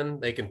snaps in.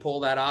 They can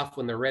pull that off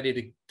when they're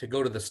ready to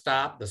go to the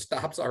stop. The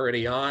stop's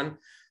already on.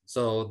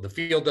 So the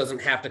field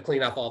doesn't have to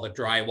clean off all the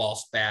drywall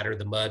spatter,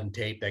 the mud and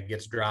tape that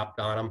gets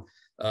dropped on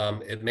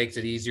them. It makes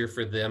it easier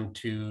for them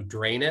to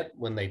drain it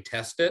when they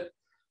test it,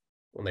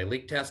 when they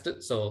leak test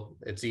it. So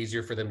it's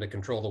easier for them to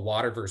control the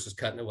water versus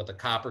cutting it with a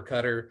copper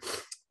cutter.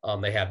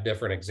 They have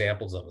different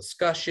examples of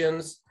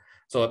escutcheons.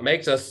 So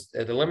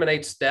it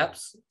eliminates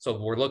steps.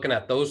 So we're looking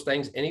at those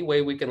things. Any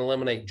way we can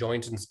eliminate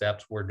joints and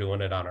steps, we're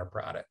doing it on our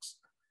products.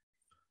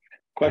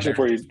 Question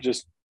for you,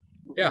 just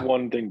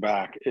one thing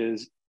back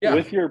is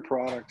with your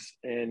products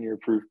and your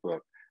proof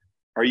book,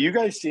 are you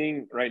guys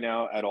seeing right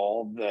now at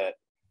all that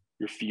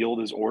your field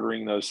is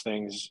ordering those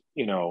things,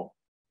 you know,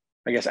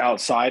 I guess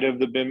outside of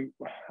the BIM?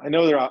 I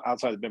know they're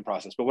outside the BIM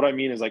process, but what I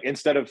mean is, like,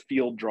 instead of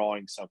field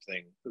drawing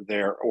something,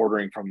 they're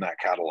ordering from that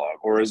catalog,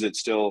 or is it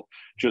still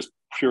just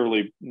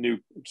purely new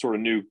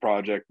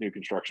project, new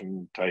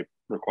construction type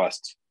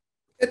requests?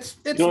 It's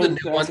the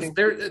new ones.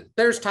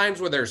 There's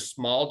times where there's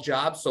small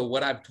jobs. So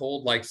what I've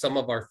told, like, some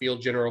of our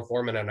field general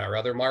foremen in our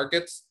other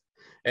markets,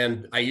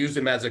 and I use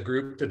them as a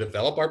group to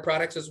develop our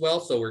products as well.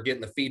 So we're getting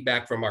the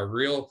feedback from our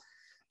real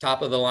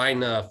top of the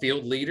line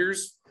field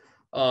leaders.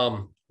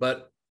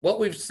 But what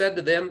we've said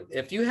to them,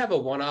 if you have a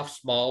one-off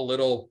small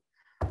little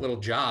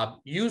job,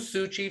 use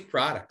Sioux Chief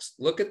products.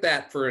 Look at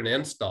that for an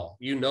install.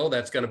 You know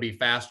that's going to be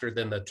faster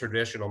than the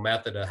traditional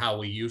method of how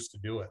we used to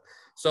do it.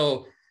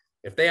 So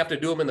if they have to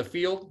do them in the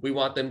field, we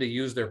want them to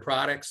use their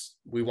products.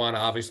 We want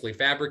to obviously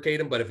fabricate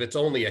them, but if it's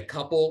only a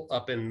couple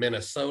up in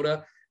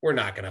Minnesota, we're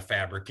not going to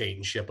fabricate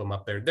and ship them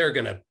up there. They're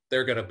going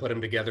to put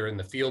them together in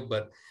the field,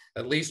 but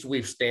at least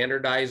we've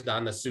standardized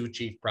on the Sioux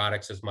Chief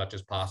products as much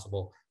as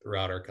possible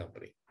throughout our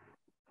company.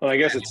 Well, I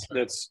guess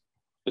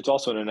it's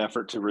also in an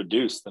effort to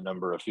reduce the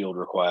number of field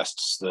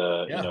requests,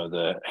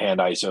 the hand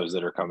ISOs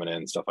that are coming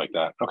in, stuff like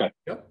that. Okay.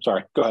 Yep.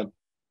 Sorry, go ahead.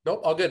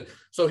 Nope, all good.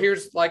 So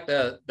here's like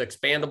the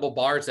expandable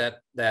bars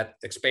that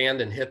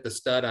expand and hit the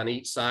stud on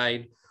each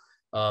side.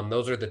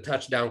 Those are the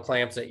touchdown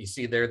clamps that you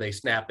see there. They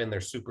snap in,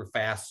 they're super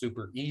fast,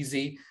 super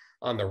easy.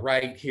 On the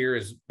right here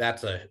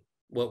that's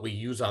what we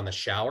use on the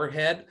shower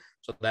head.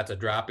 So that's a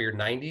drop ear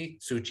 90.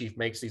 Sioux Chief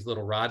makes these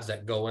little rods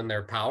that go in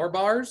their power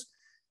bars,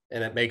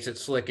 and it makes it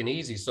slick and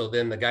easy. So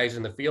then the guys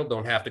in the field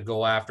don't have to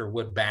go after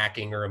wood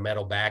backing or a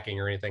metal backing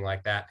or anything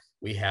like that.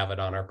 We have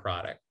it on our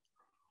product.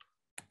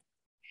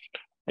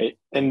 Hey,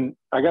 and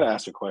I got to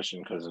ask a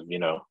question because of,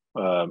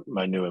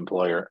 my new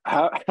employer.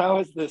 How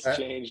has this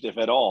changed, if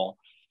at all,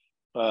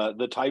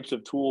 the types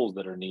of tools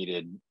that are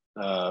needed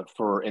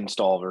for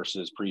install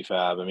versus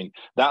prefab? I mean,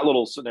 that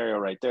little scenario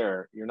right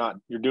there,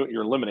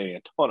 you're eliminating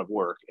a ton of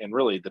work, and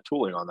really the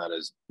tooling on that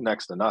is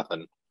next to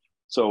nothing.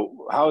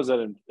 So how has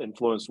that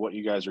influenced what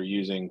you guys are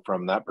using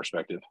from that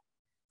perspective?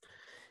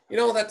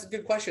 That's a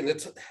good question. I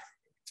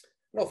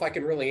don't know if I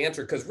can really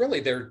answer, because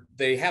really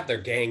they have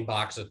their gang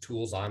box of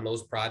tools on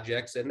those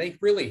projects, and they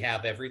really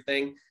have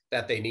everything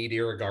that they need,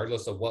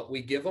 regardless of what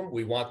we give them.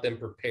 We want them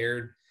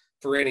prepared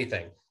for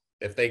anything.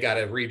 If they got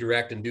to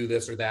redirect and do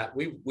this or that,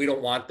 we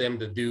don't want them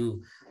to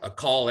do a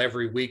call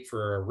every week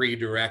for a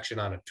redirection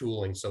on a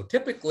tooling. So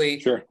typically,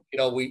 sure,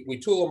 we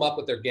tool them up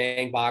with their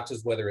gang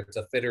boxes, whether it's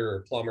a fitter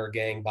or plumber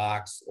gang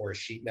box or a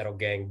sheet metal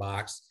gang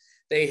box.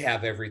 They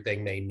have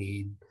everything they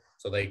need,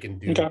 so they can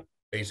do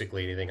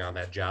basically anything on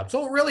that job.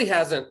 So it really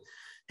hasn't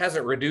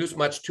reduced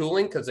much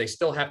tooling, because they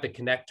still have to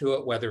connect to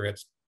it, whether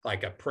it's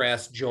like a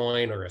press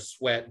joint or a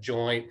sweat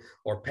joint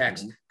or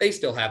PEX. They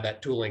still have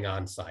that tooling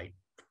on site,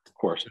 of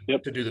course,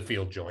 to do the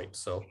field joint.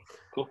 So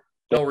cool.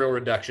 No real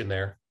reduction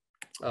there.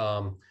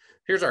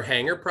 Here's our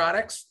hanger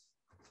products.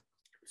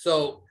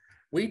 So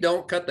we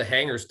don't cut the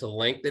hangers to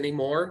length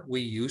anymore.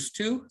 We used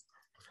to.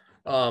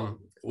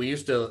 We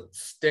used to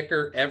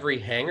sticker every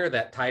hanger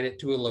that tied it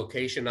to a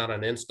location on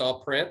an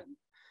install print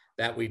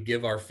that we'd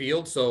give our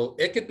field. So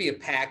it could be a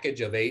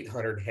package of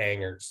 800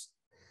 hangers.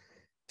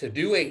 To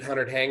do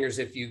 800 hangers,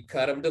 if you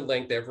cut them to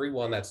length, every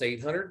one, that's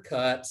 800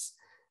 cuts.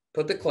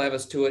 Put the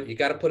clevis to it. You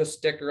got to put a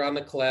sticker on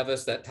the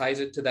clevis that ties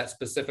it to that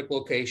specific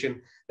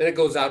location. Then it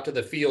goes out to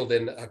the field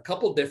in a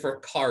couple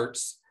different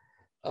carts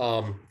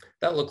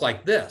that look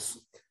like this.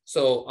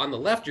 So on the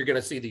left, you're going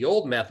to see the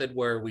old method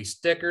where we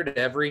stickered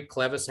every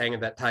clevis hanger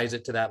that ties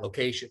it to that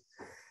location.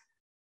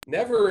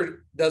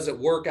 Never does it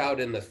work out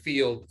in the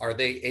field. Are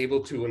they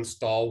able to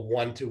install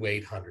 1 to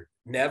 800?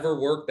 Never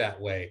worked that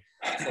way.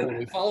 So when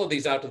we follow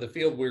these out to the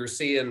field, we were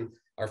seeing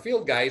our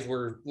field guys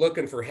were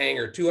looking for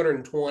hanger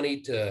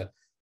 220 to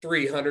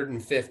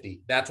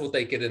 350. That's what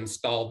they could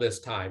install this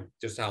time,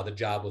 just how the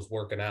job was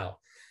working out.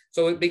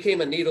 So it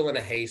became a needle in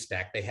a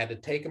haystack. They had to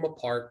take them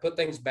apart, put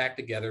things back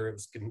together.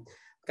 It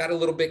got a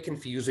little bit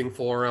confusing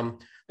for them.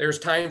 There's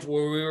times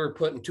where we were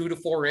putting 2 to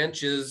 4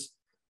 inches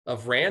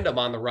of random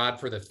on the rod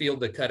for the field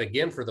to cut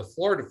again for the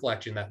floor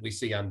deflection that we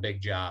see on big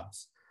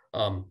jobs.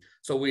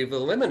 So we've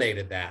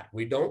eliminated that.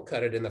 We don't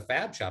cut it in the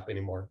fab shop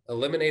anymore.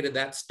 Eliminated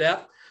that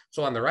step.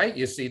 So on the right,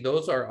 you see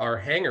those are our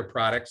hanger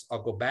products.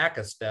 I'll go back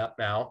a step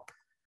now.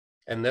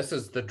 And this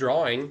is the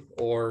drawing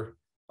or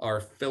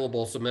our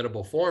fillable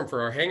submittable form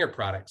for our hanger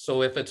products.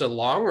 So if it's a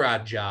long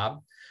rod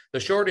job, the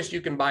shortest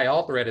you can buy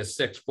all thread is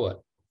 6 foot.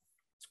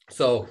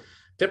 So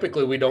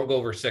typically we don't go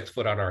over 6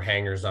 foot on our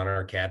hangers on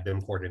our CAD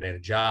BIM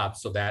coordinated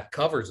jobs. So that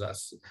covers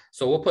us.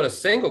 So we'll put a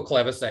single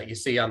clevis that you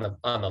see on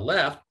the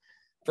left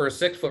for a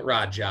 6 foot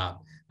rod job.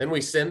 Then we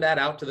send that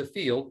out to the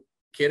field,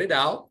 kit it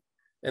out,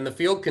 and the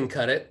field can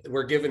cut it.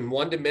 We're giving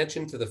 1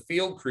 dimension to the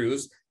field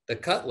crews, the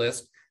cut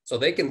list, so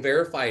they can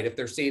verify it. If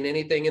they're seeing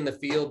anything in the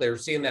field, they're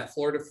seeing that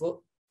floor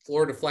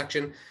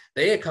deflection,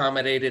 they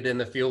accommodate it in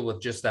the field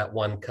with just that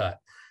 1 cut.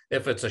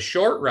 If it's a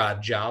short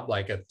rod job,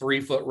 like a 3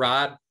 foot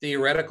rod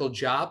theoretical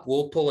job,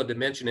 we'll pull a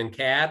dimension in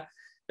CAD.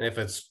 And if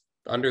it's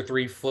under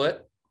 3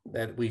 foot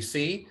that we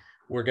see,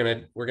 we're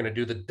gonna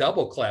do the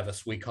double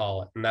clevis, we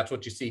call it. And that's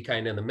what you see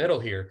kind of in the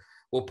middle here.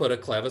 We'll put a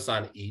clevis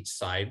on each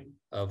side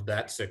of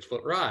that 6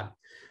 foot rod.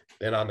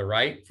 Then on the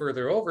right,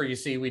 further over, you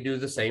see we do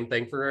the same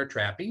thing for our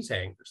trapeze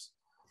hangers.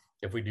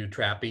 If we do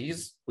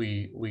trapeze,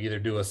 we either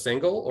do a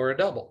single or a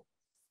double.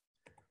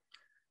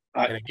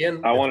 And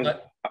again, I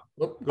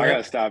got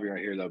to stop you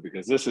right here though,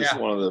 because this is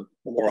one of the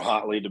more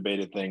hotly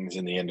debated things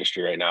in the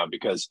industry right now,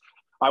 because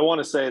I want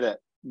to say that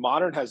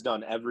Modern has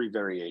done every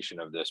variation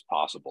of this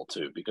possible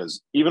too,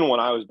 because even when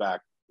I was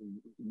back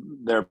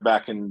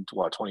in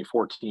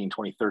 2014,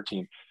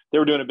 2013, they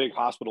were doing a big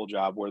hospital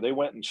job where they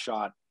went and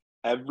shot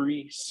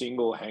every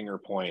single hanger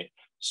point,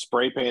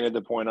 spray painted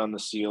the point on the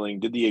ceiling,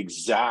 did the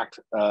exact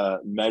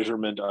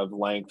measurement of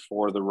length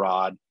for the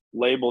rod,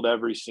 labeled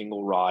every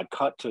single rod,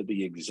 cut to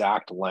the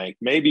exact length,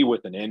 maybe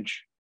with an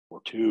inch or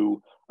 2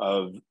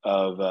 of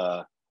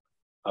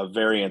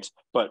variance,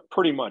 but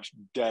pretty much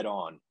dead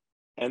on.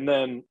 And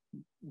then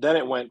then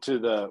it went to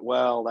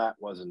that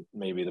wasn't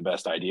maybe the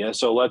best idea.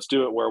 So let's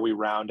do it where we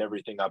round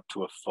everything up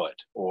to a foot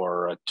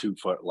or a 2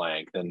 foot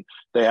length. And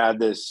they had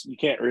this, you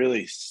can't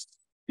really,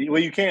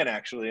 well, you can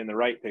actually in the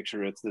right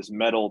picture, it's this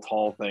metal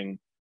tall thing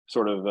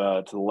sort of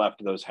to the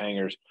left of those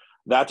hangers.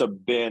 That's a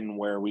bin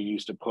where we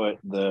used to put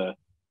the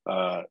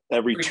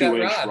every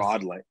 2-inch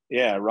rod length.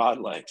 Yeah, rod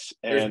lengths.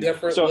 There's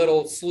different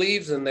little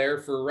sleeves in there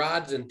for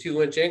rods in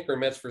 2-inch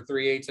increments for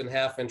 3/8 and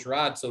 1/2-inch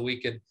rods. So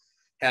we could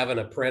have an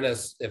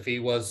apprentice, if he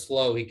was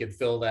slow, he could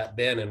fill that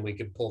bin and we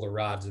could pull the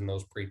rods in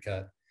those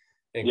pre-cut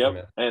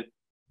increments. Yep.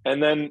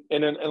 And then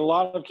in a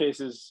lot of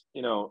cases,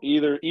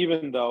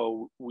 even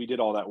though we did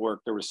all that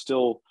work, there was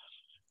still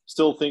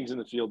things in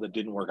the field that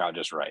didn't work out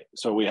just right.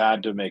 So we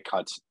had to make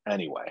cuts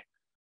anyway.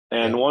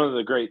 And one of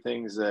the great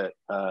things that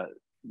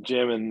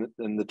Jim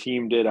and the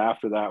team did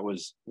after that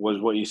was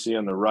what you see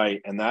on the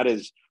right. And that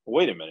is,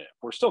 wait a minute,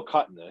 we're still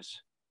cutting this.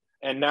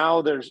 And now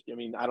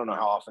I don't know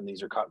how often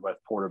these are cut with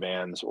porta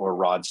bands or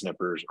rod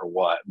snippers or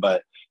what,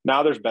 but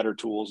now there's better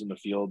tools in the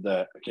field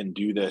that can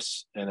do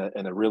this in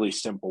a really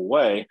simple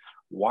way.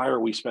 Why are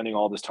we spending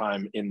all this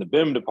time in the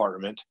BIM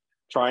department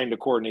trying to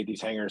coordinate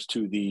these hangers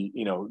to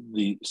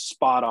the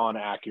spot on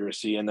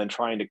accuracy, and then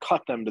trying to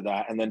cut them to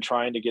that, and then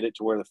trying to get it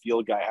to where the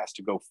field guy has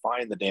to go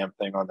find the damn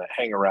thing on the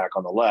hanger rack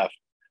on the left?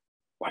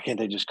 Why can't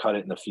they just cut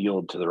it in the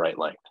field to the right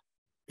length?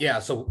 Yeah,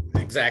 so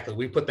exactly.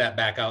 We put that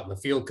back out in the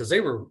field because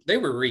they were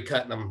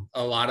recutting them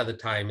a lot of the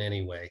time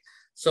anyway.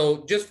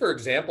 So just for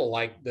example,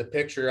 like the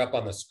picture up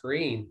on the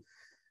screen,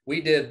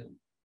 we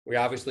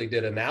obviously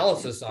did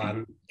analysis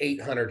on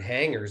 800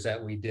 hangers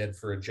that we did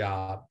for a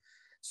job.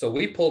 So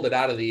we pulled it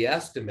out of the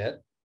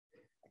estimate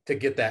to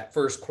get that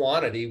first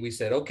quantity. We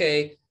said,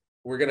 okay,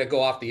 we're going to go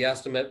off the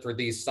estimate for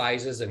these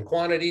sizes and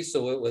quantities.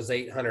 So it was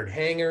 800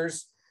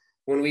 hangers.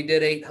 When we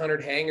did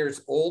 800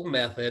 hangers, old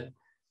method,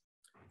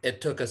 it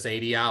took us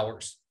 80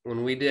 hours.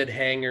 When we did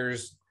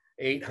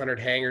 800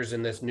 hangers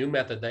in this new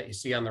method that you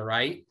see on the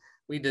right,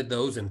 we did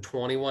those in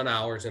 21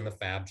 hours in the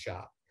fab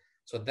shop.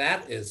 So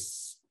that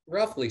is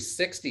roughly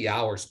 60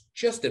 hours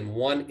just in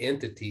one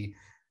entity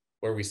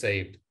where we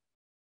saved.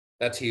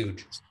 That's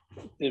huge.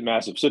 It's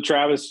massive. So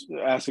Travis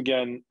asks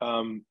again,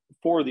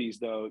 for these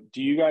though,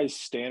 do you guys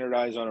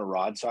standardize on a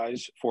rod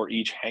size for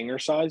each hanger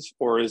size,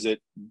 or is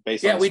it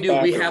based on spec? Yeah, we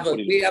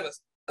do. We have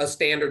a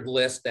standard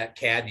list that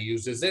CAD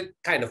uses. It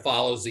kind of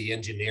follows the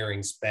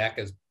engineering spec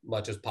as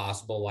much as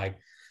possible. Like,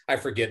 I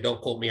forget,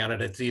 don't quote me on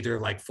it. It's either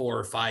like 4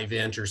 or 5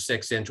 inch or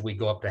 6 inch. We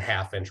go up to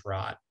 1/2-inch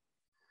rod,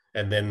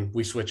 and then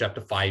we switch up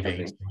to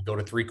 5/8. We go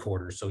to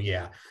 3/4. So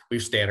yeah,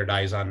 we've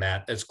standardized on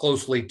that as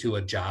closely to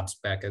a job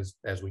spec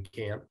as we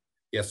can.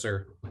 Yes,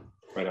 sir.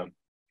 Right on.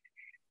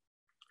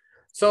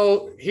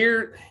 So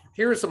here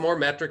are some more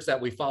metrics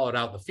that we followed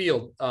out in the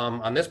field.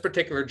 On this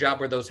particular job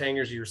where those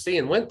hangers you're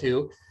seeing went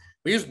to,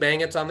 we used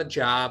bangets on the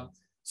job.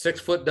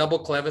 6-foot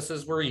double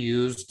clevises were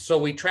used. So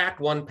we tracked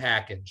one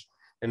package.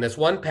 And this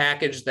one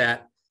package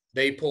that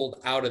they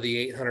pulled out of the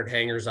 800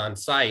 hangers on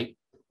site,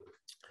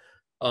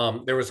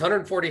 there was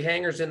 140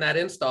 hangers in that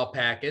install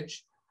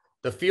package.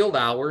 The field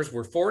hours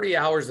were 40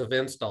 hours of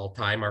install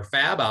time. Our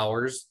fab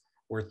hours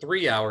were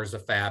 3 hours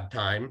of fab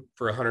time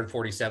for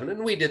 147.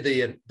 And we did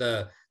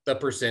the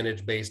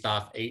percentage based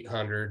off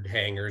 800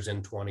 hangers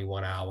in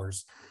 21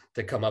 hours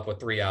to come up with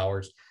 3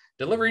 hours.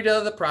 Delivery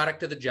of the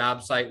product to the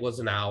job site was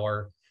an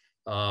hour.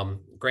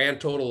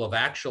 Grand total of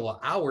actual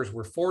hours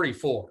were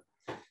 44.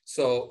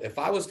 So if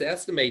I was to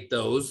estimate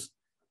those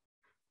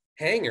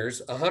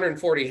hangers,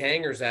 140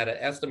 hangers at an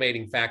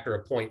estimating factor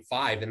of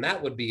 0.5, and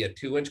that would be a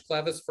 2-inch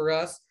clevis for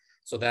us.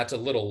 So that's a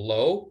little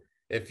low.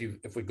 If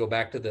we go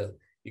back to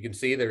you can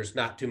see there's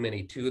not too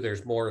many 2.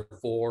 There's more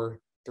 4,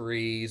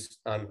 3s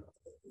on a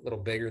little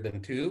bigger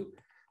than 2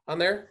 on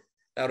there.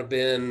 That would have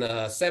been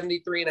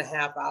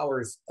 73.5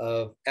 hours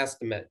of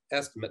estimate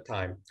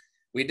time.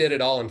 We did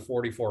it all in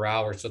 44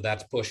 hours. So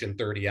that's pushing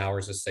 30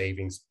 hours of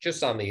savings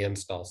just on the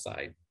install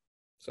side.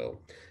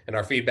 So, and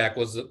our feedback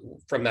was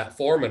from that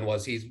foreman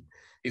was he's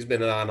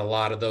been on a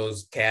lot of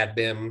those CAD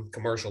BIM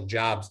commercial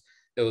jobs.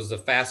 It was the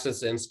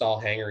fastest install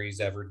hanger he's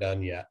ever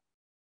done yet.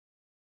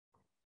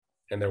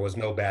 And there was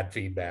no bad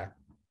feedback.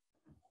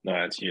 No,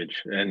 that's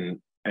huge. And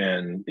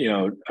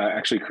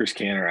actually Chris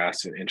Canner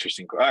asked an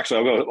interesting question.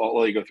 Actually, I'll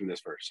let you go through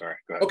this first. Sorry,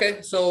 go ahead.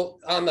 Okay, so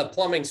on the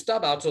plumbing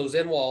stub outs, those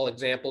in-wall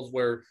examples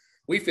where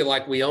we feel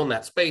like we own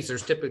that space,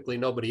 there's typically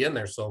nobody in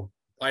there. So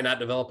why not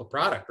develop a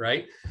product,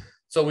 right?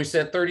 So we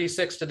sent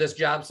 36 to this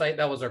job site.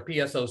 That was our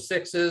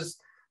PSO6s.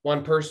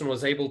 One person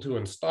was able to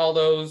install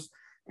those.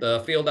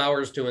 The field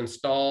hours to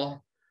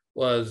install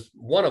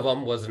one of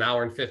them was 1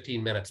 hour and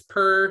 15 minutes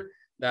per.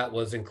 That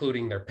was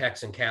including their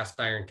PEX and cast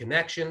iron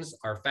connections.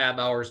 Our fab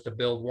hours to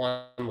build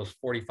one was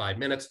 45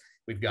 minutes.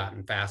 We've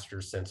gotten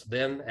faster since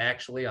then,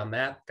 actually, on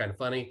that. Kind of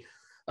funny.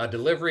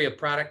 Delivery of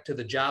product to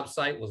the job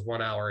site was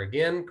 1 hour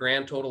again.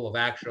 Grand total of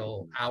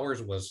actual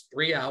hours was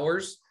 3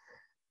 hours.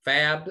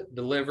 Fabbed,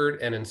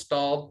 delivered, and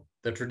installed.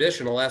 The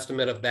traditional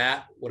estimate of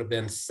that would have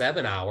been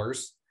 7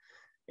 hours.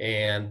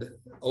 And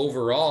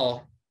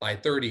overall, by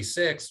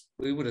 36,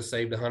 we would have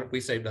saved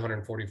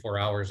 144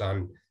 hours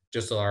on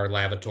just our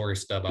lavatory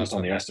stub. Just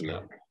on the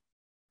estimate.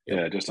 Yep.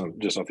 Yeah, just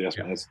off the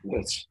estimate.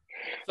 That's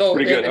so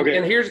pretty good. Okay.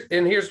 And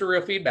here's the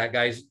real feedback,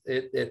 guys.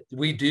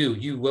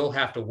 You will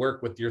have to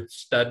work with your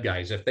stud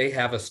guys. If they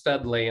have a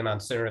stud laying on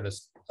center of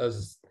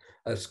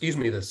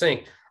the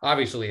sink,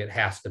 obviously it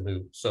has to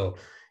move. So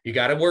you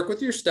got to work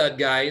with your stud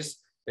guys.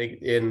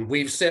 And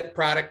we've sent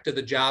product to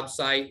the job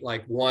site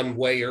like one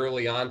way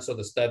early on so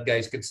the stud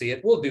guys could see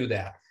it. We'll do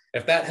that.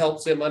 If that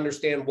helps them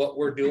understand what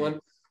we're doing,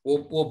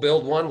 we'll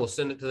build one. We'll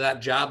send it to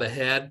that job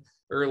ahead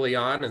early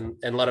on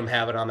and let them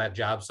have it on that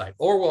job site.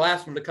 Or we'll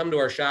ask them to come to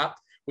our shop.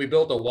 We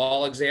built a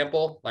wall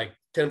example, like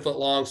 10-foot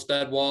long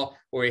stud wall,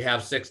 where we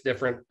have 6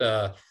 different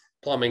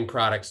plumbing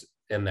products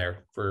in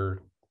there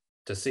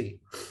to see.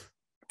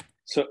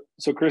 So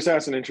Chris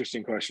asked an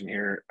interesting question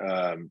here.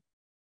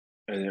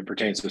 And it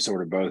pertains to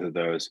sort of both of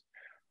those.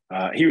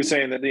 He was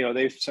saying that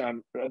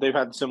they've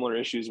had similar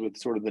issues with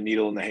sort of the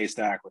needle in the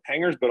haystack with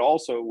hangers, but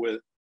also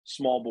with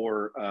small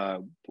bore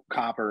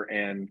copper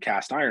and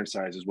cast iron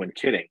sizes when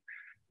kitting.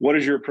 What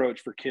is your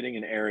approach for kitting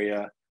an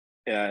area?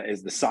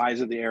 Is the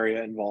size of the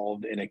area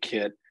involved in a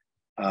kit?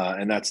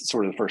 And that's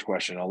sort of the first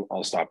question.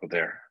 I'll stop it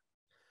there.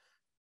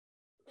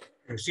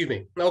 Excuse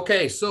me.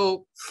 Okay,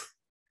 so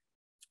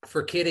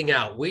for kitting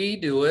out, we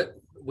do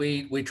it.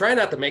 We try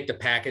not to make the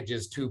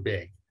packages too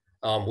big.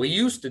 We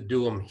used to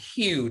do them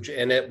huge,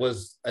 and it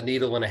was a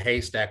needle in a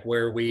haystack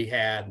where we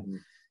had,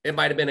 it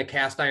might've been a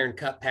cast iron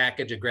cut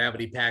package, a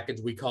gravity package,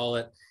 we call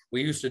it.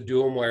 We used to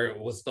do them where it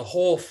was the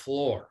whole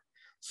floor.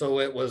 So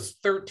it was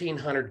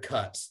 1,300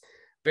 cuts,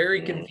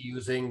 very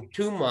confusing,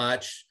 too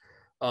much.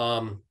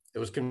 It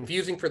was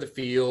confusing for the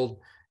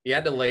field. You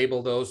had to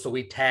label those. So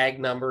we tag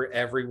number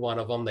every one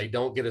of them. They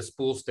don't get a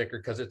spool sticker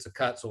because it's a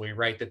cut. So we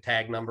write the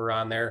tag number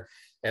on there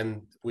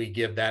and we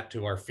give that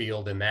to our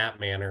field in that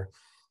manner.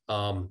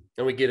 And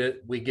we give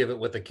it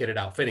with a kitted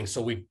out fitting.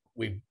 So we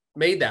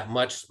made that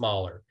much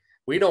smaller.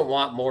 We don't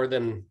want more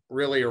than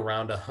really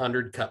around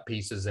 100 cut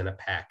pieces in a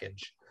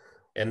package.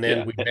 And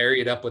then we marry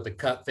it up with the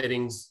cut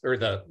fittings or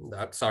the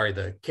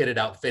kitted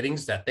out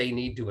fittings that they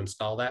need to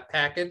install that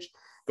package.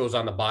 Goes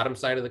on the bottom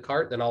side of the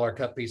cart. Then all our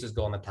cut pieces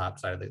go on the top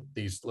side of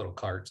these little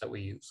carts that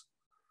we use.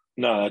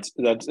 No,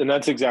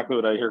 that's exactly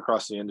what I hear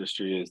across the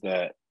industry is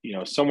that,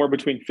 somewhere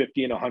between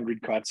 50 and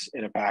 100 cuts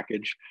in a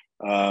package.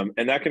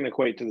 And that can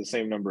equate to the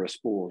same number of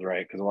spools,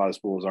 right? Because a lot of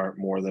spools aren't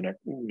more than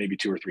maybe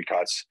 2 or 3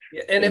 cuts.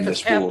 Yeah, and if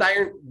it's cast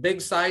iron,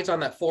 big size on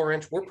that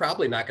 4-inch, we're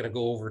probably not going to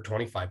go over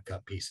 25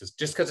 cut pieces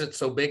just because it's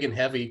so big and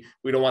heavy.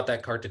 We don't want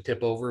that cart to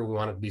tip over. We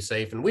want it to be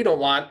safe. And we don't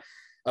want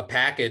a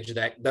package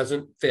that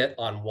doesn't fit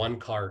on one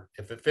cart.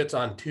 If it fits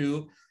on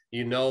 2,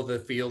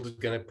 the field is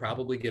going to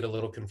probably get a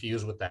little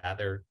confused with that.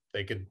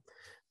 They could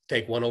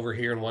take one over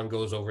here and one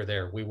goes over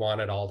there. We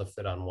want it all to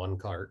fit on one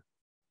cart.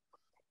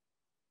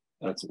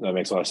 That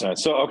makes a lot of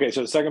sense. So, okay.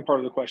 So the second part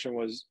of the question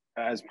was,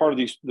 as part of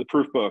the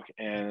proof book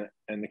and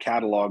the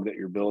catalog that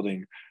you're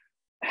building,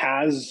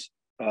 has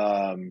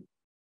the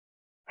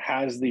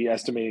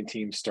estimating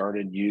team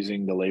started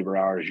using the labor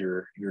hours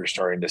you're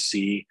starting to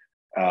see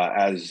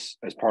as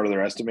part of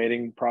their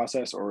estimating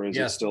process, or is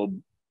it still?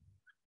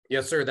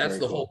 Yes, sir. That's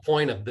the whole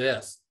point of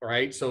this,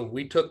 right? So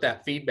we took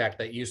that feedback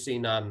that you've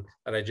seen that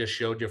I just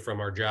showed you from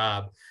our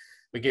job.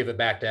 We gave it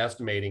back to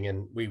estimating,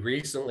 and we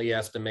recently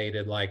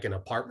estimated like an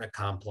apartment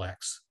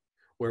complex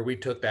where we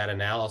took that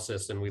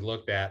analysis and we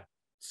looked at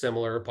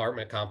similar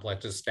apartment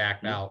complexes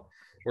stacked out.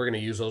 We're going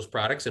to use those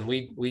products and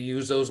we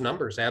use those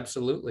numbers.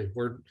 Absolutely.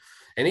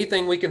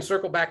 Anything we can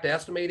circle back to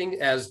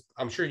estimating, as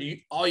I'm sure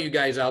all you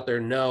guys out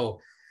there know,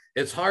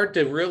 it's hard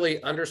to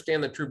really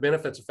understand the true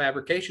benefits of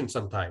fabrication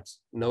sometimes.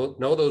 Know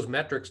those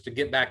metrics to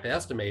get back to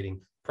estimating.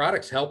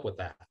 Products help with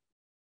that.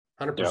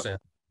 100%. Yep.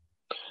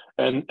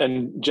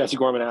 And Jesse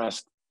Gorman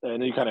asked,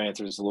 and you kind of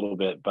answered this a little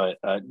bit, but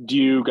do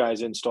you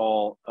guys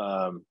install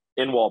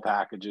in-wall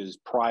packages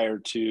prior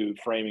to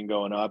framing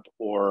going up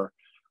or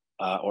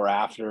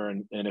after?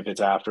 And if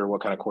it's after,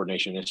 what kind of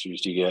coordination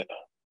issues do you get?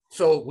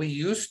 So we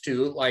used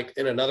to, like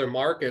in another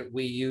market,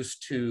 we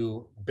used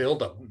to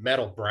build a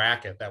metal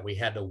bracket that we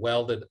had to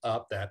weld it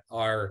up that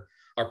our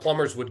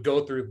plumbers would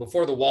go through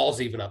before the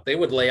wall's even up. They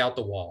would lay out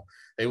the wall.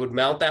 They would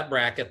mount that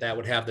bracket that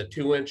would have the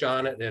 2-inch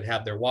on it. It'd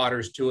have their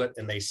waters to it,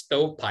 and they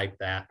stovepipe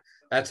that.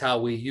 That's how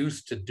we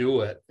used to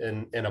do it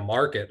in a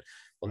market.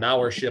 Well, now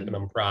we're shipping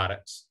them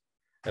products,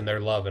 and they're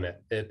loving it.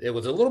 It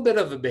was a little bit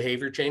of a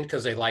behavior change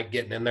because they like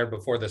getting in there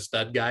before the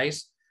stud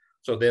guys.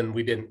 So then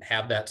we didn't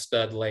have that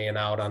stud laying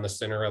out on the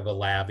center of a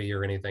lavy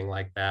or anything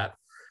like that.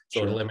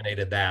 So It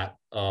eliminated that.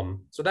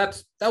 So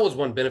that was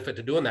one benefit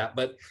to doing that.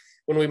 But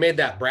when we made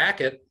that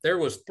bracket, there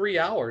was 3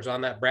 hours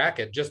on that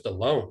bracket just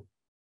alone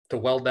to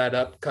weld that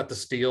up, cut the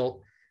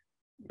steel.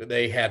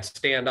 They had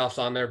standoffs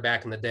on there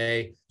back in the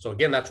day. So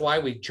again, that's why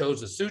we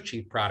chose the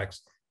Suchi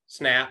products.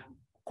 Snap,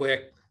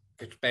 quick,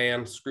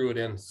 expand, screw it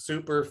in,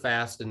 super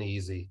fast and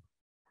easy.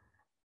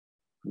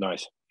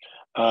 Nice.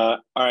 All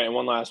right, and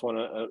one last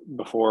one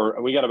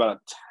before we got about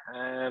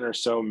 10 or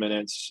so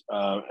minutes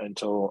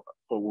until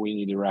we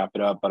need to wrap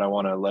it up, but I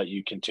want to let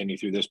you continue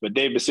through this. But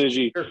Dave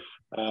Basigi, Sure.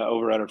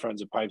 Over at our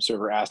friends at Pipe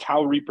Server, asked,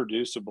 how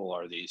reproducible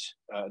are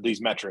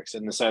these metrics,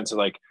 in the sense of,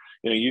 like,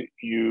 you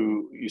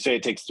say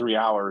it takes 3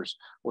 hours.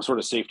 What sort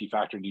of safety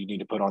factor do you need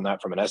to put on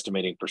that from an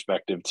estimating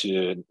perspective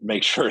to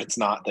make sure it's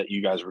not that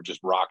you guys were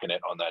just rocking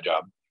it on that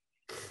job?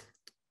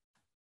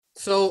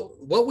 So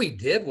what we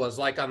did was,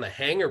 like on the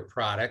hanger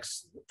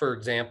products, for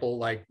example,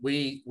 like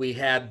we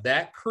had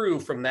that crew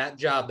from that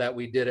job that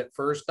we did it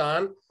first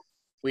on.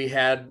 We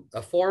had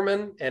a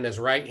foreman and his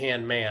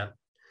right-hand man.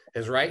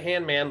 His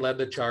right-hand man led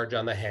the charge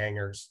on the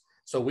hangers.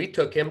 So we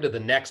took him to the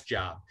next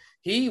job.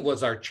 He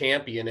was our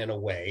champion in a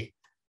way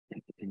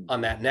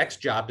on that next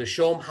job to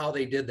show them how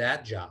they did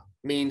that job,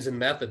 means and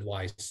method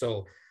wise.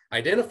 So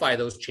identify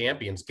those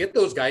champions, get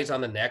those guys on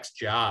the next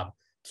job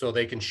so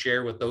they can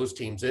share with those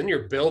teams. And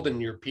you're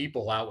building your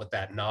people out with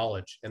that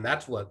knowledge. And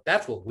that's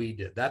what we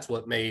did. That's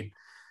what made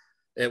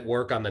it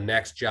work on the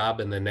next job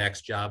and the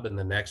next job and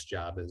the next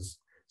job, is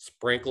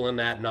sprinkling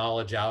that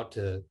knowledge out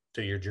to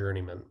your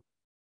journeyman.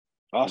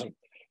 Awesome.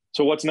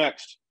 So what's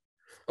next?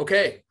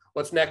 Okay.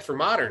 What's next for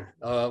Modern?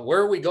 Where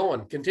are we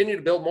going? Continue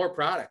to build more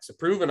products,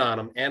 improving on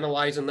them,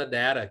 analyzing the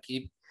data,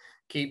 keep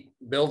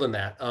building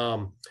that.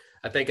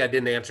 I think I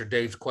didn't answer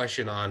Dave's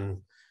question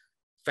on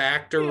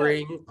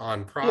factoring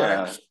on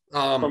products.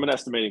 From an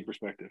estimating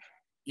perspective.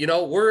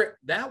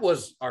 That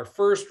was our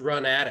first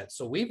run at it.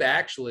 So we've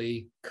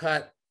actually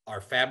cut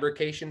our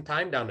fabrication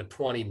time down to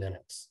 20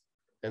 minutes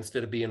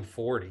instead of being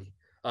 40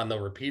 on the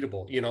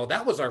repeatable.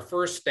 That was our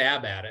first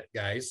stab at it,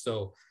 guys.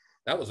 So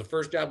that was the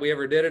first job we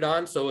ever did it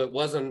on. So it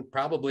wasn't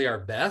probably our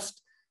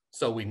best.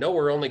 So we know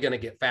we're only going to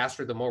get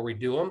faster the more we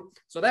do them.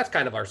 So that's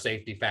kind of our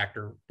safety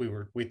factor.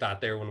 We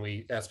thought there when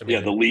we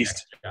estimated.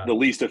 Yeah, the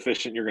least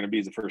efficient you're going to be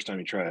is the first time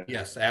you try it.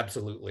 Yes,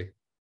 absolutely.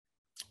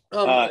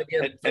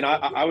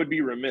 I would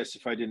be remiss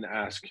if I didn't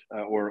ask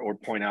or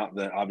point out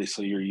that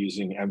obviously you're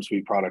using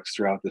M-Suite products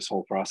throughout this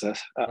whole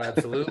process.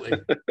 Absolutely.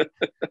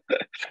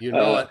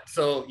 It.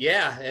 So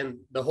yeah, and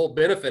the whole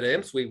benefit of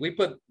M-Suite, we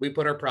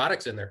put our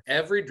products in there.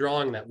 Every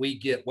drawing that we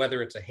get,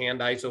 whether it's a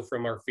hand ISO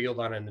from our field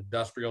on an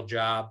industrial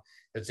job,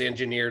 it's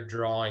engineered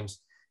drawings,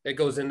 it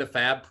goes into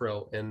Fab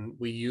Pro, and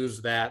we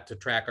use that to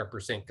track our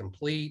percent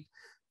complete.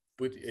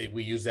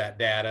 We use that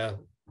data.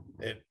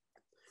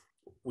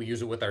 We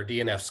use it with our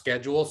DNF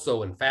schedule.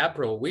 So in Fab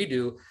Pro, what we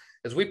do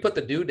is we put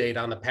the due date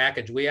on the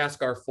package. We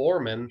ask our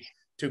foreman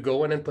to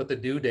go in and put the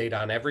due date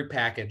on every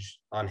package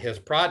on his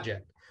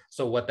project.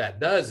 So what that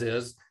does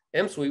is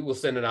M-Suite will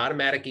send an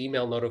automatic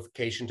email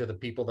notification to the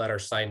people that are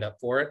signed up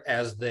for it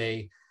as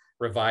they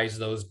revise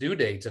those due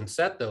dates and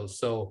set those.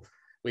 So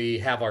we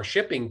have our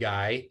shipping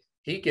guy,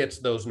 he gets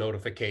those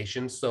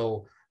notifications.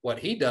 So what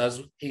he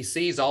does, he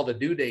sees all the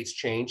due dates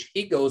change.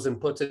 He goes and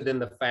puts it in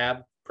the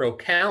Fab Pro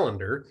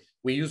calendar.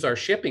 We use our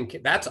shipping.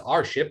 That's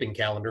our shipping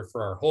calendar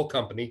for our whole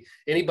company.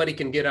 Anybody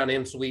can get on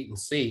M-Suite and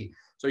see.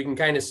 So you can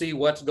kind of see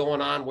what's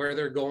going on, where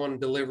they're going,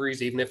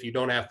 deliveries, even if you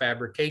don't have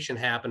fabrication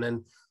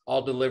happening,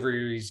 all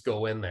deliveries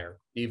go in there,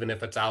 even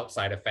if it's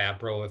outside of Fab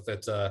Pro. If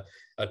it's a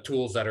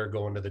tools that are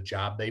going to the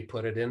job, they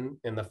put it in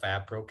the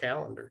Fab Pro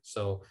calendar.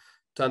 So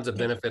tons of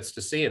benefits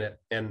to seeing it.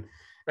 And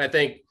I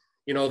think,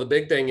 the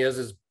big thing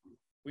is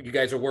you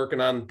guys are working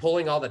on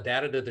pulling all the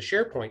data to the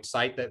SharePoint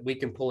site that we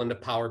can pull into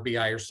Power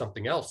BI or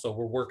something else. So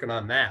we're working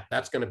on that.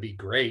 That's going to be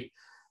great.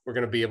 We're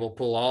going to be able to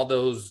pull all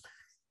those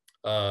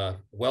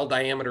well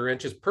diameter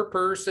inches per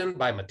person,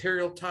 by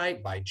material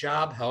type, by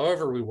job,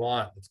 however we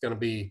want.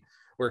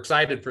 We're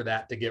excited for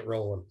that to get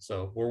rolling.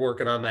 So we're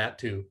working on that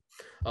too.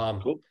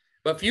 Cool.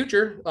 But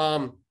future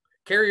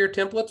carrier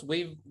templates,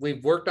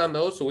 we've worked on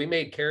those. So we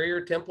made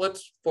carrier templates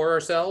for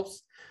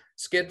ourselves,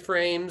 skid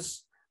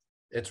frames,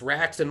 it's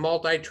racks and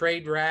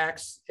multi-trade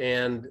racks.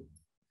 And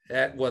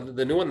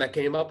the new one that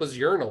came up was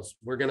urinals.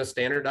 We're going to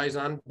standardize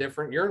on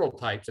different urinal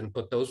types and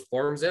put those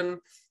forms in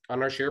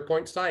on our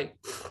SharePoint site.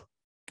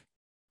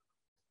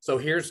 So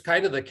here's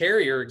kind of the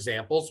carrier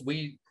examples.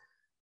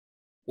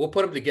 We'll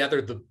put them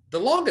together. The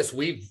longest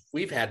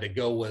we've had to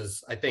go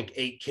was, I think,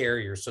 8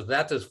 carriers. So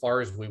that's as far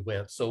as we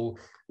went. So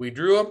we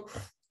drew them,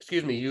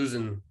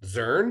 using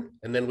Zern,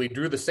 and then we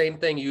drew the same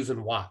thing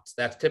using Watts.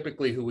 That's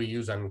typically who we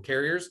use on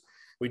carriers.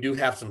 We do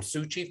have some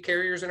Sioux Chief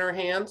carriers in our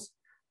hands.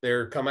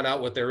 They're coming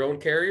out with their own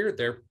carrier.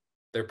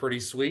 They're pretty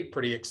sweet,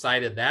 pretty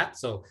excited that.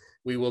 So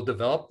we will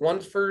develop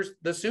ones for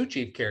the Sioux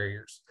Chief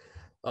carriers.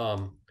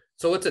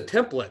 So it's a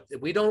template.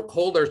 We don't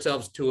hold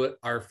ourselves to it.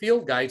 Our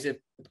field guys,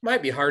 it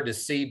might be hard to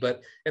see,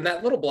 but in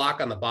that little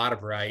block on the bottom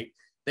right,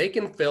 they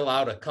can fill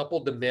out a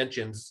couple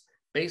dimensions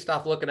based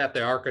off looking at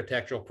the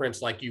architectural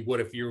prints like you would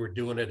if you were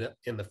doing it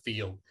in the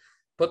field.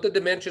 Put the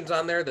dimensions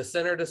on there, the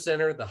center to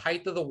center, the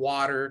height of the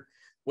water,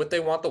 what they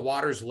want the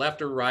waters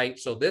left or right.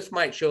 So this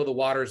might show the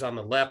waters on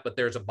the left, but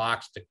there's a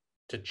box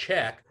to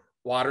check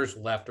waters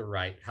left or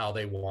right, how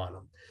they want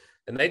them.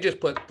 And they just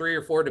put 3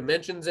 or 4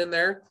 dimensions in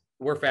there.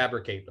 We're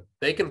fabricating them.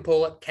 They can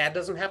pull it. CAD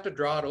doesn't have to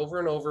draw it over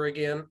and over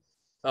again.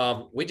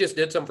 We just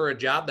did some for a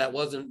job that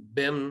wasn't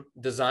BIM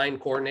design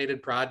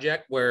coordinated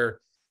project where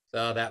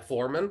that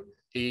foreman,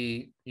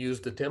 he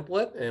used the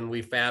template and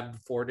we fabbed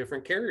 4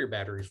 different carrier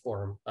batteries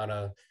for him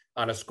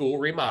on a school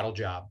remodel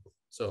job.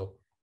 So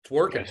it's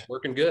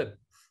working good.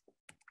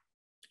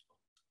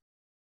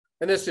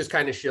 And this just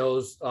kind of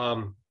shows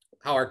how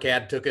our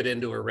CAD took it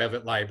into a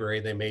Revit library.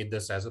 They made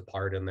this as a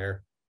part in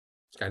there.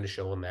 It's kind of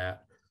showing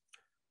that.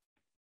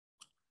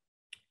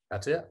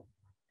 That's it.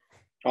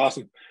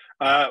 Awesome.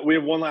 We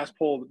have one last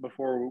poll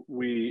before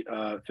we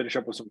finish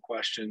up with some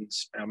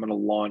questions. I'm going to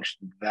launch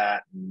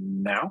that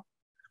now.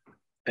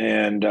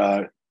 And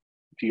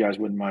if you guys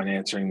wouldn't mind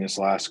answering this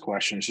last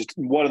question, it's just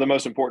what are the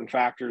most important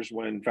factors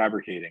when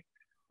fabricating?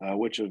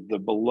 Which of the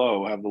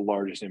below have the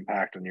largest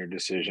impact on your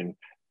decision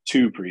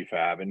to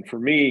prefab? And for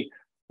me,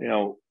 you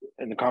know,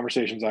 in the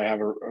conversations I have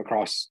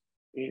across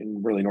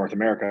in really North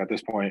America at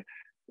this point,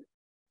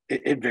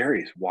 it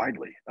varies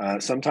widely.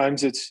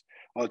 Sometimes it's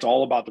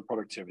all about the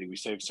productivity. We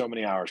save so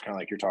many hours, kind of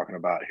like you're talking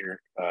about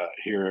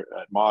here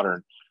at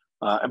Modern.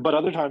 But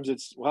other times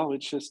it's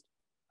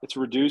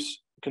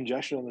reduce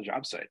congestion on the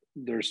job site.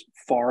 There's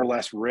far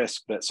less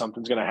risk that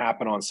something's going to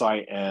happen on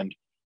site and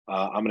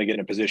I'm going to get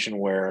in a position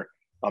where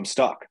I'm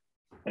stuck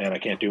and I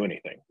can't do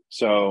anything.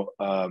 So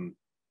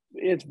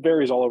it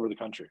varies all over the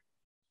country.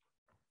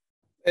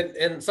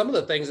 And some of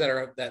the things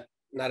that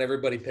not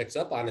everybody picks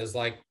up on is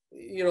like,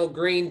 you know,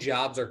 green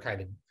jobs are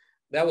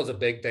that was a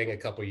big thing a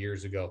couple of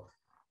years ago.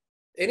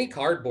 Any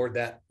cardboard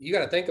that you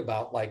got to think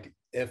about, like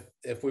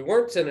if we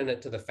weren't sending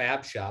it to the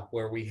fab shop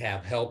where we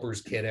have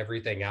helpers kit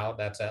everything out,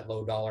 that's that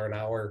low dollar an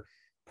hour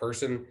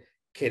person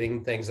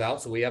kitting things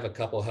out. So we have a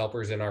couple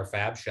helpers in our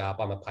fab shop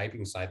on the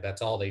piping side.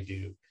 That's all they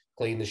do.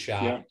 Clean the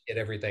shop, get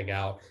everything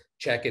out,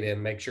 check it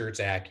in, make sure it's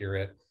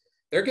accurate.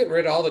 They're getting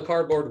rid of all the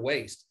cardboard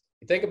waste.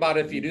 You think about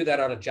it, if you do that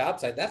on a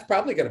job site, that's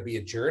probably going to be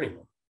a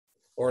journeyman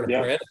or an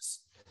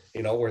apprentice,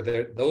 you know, where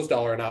those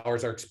dollar an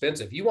hours are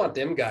expensive. You want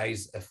them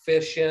guys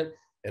efficient,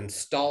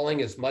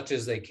 installing as much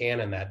as they can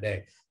in that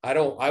day.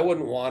 I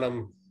wouldn't want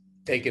them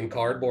taking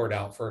cardboard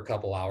out for a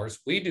couple hours.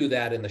 We do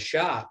that in the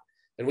shop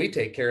and we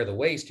take care of the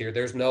waste here.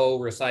 There's no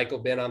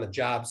recycle bin on the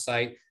job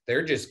site.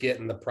 They're just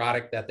getting the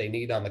product that they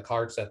need on the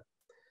carts that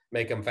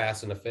make them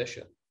fast and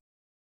efficient.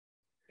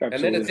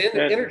 Absolutely. And then it's in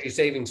energy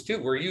savings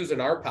too. We're using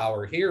our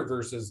power here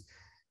versus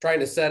trying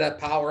to set up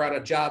power on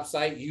a job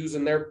site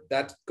using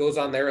that goes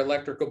on their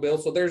electrical bill.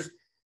 So there's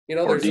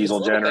diesel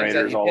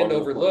generators all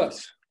over the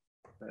place.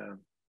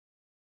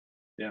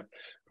 Yeah.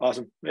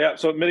 Awesome. Yeah.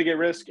 So mitigate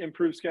risk,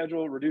 improve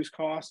schedule, reduce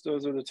cost.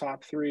 Those are the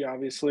top 3,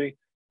 obviously.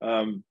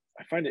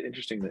 I find it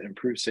interesting that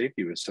improved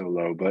safety was so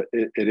low, but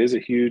it is a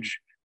huge,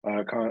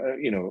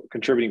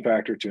 contributing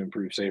factor to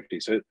improve safety.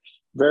 So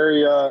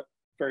very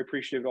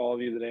appreciative of all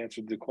of you that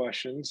answered the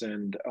questions.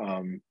 And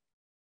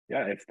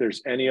if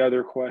there's any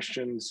other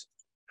questions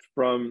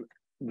from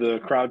the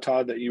crowd,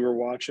 Todd, that you were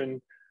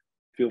watching,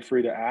 feel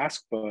free to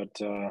ask, but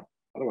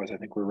otherwise I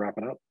think we're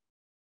wrapping up.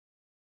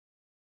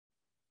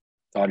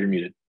 Todd, you're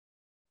muted.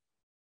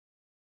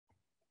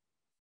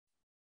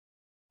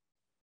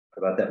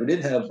 About that, we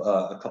did have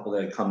a couple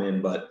that had come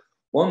in, but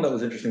one that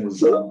was interesting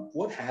was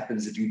what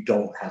happens if you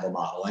don't have a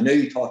model? I know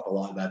you talked a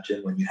lot about,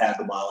 Jim, when you have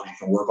the model, you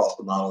can work off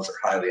the models, are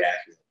highly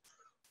accurate.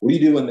 What do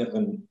you do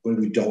when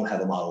we don't have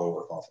a model to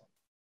work off of?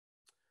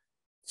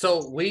 So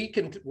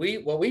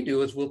what we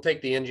do is we'll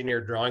take the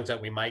engineered drawings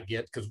that we might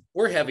get, because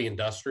we're heavy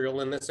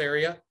industrial in this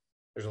area.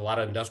 There's a lot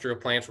of industrial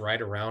plants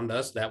right around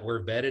us that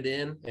we're vetted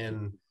in,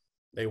 and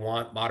they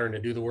want Modern to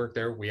do the work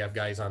there. We have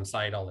guys on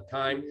site all the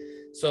time.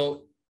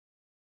 So,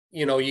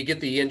 you know, you get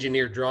the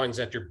engineered drawings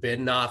that you're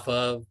bidding off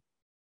of.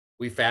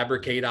 We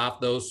fabricate off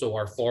those. So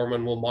our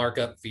foreman will mark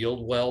up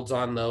field welds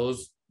on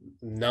those,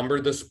 number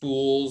the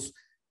spools,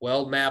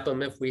 weld map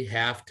them if we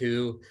have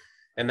to.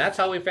 And that's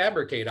how we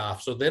fabricate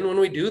off. So then when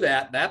we do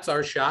that, that's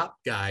our shop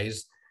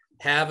guys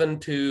having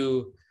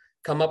to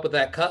come up with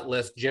that cut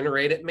list,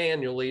 generate it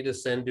manually to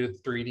send to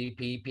 3D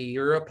PP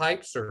or a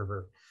pipe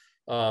server.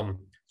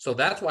 So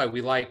that's why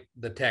we like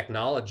the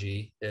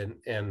technology.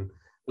 And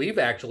we've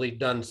actually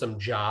done some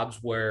jobs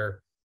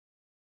where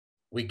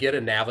we get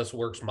a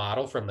Navisworks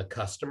model from the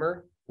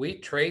customer. We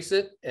trace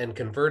it and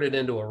convert it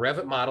into a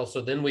Revit model.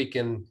 So then we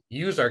can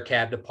use our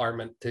CAD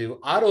department to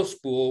auto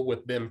spool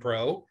with BIM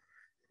Pro,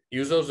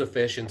 use those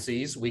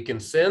efficiencies. We can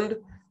send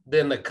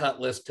then the cut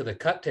list to the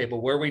cut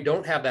table where we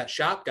don't have that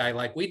shop guy.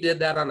 Like we did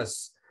that on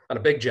a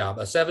big job,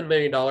 a $7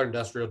 million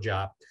industrial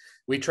job.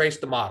 We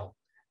traced the model.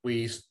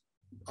 We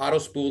auto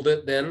spooled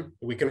it. Then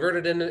we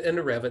converted it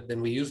into Revit.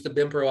 Then we used the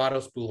BIM Pro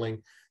auto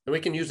spooling. And we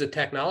can use the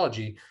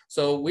technology.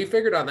 So we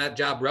figured on that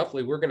job,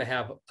 roughly, we're going to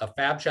have a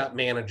fab shop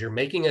manager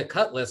making a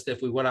cut list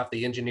if we went off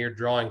the engineered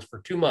drawings for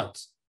 2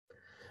 months.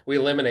 We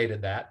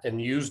eliminated that and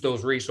used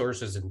those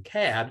resources in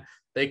CAD.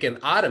 They can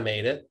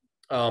automate it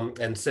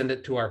and send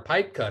it to our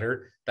pipe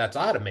cutter that's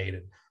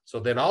automated. So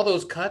then all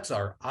those cuts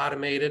are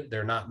automated.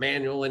 They're not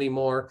manual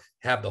anymore,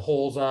 have the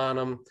holes on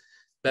them.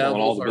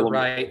 Bevels are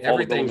right.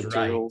 Everything's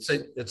right.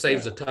 It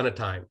saves a ton of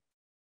time.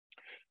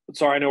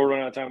 Sorry, I know we're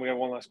running out of time. We have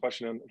one last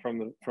question from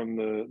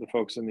the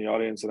folks in the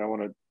audience, and I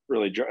want to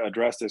really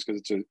address this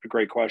because it's a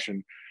great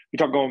question. You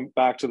talk going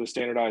back to the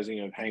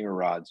standardizing of hanger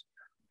rods.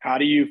 how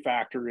do you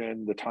factor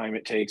in the time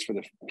it takes for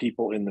the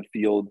people in the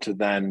field to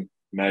then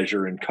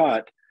measure and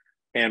cut?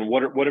 And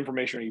what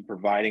information are you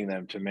providing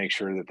them to make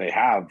sure that they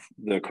have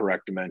the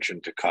correct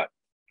dimension to cut?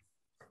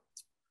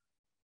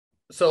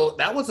 So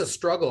that was a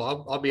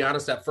struggle. I'll be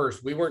honest. At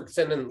first, we weren't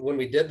sending, when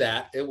we did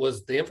that, it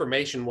was, the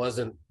information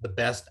wasn't the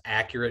best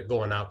accurate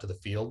going out to the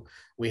field.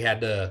 We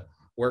had to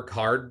work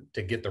hard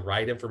to get the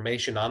right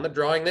information on the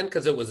drawing then,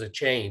 because it was a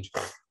change.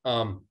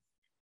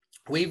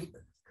 We've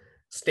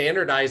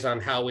standardized on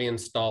how we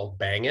install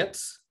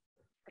bangets.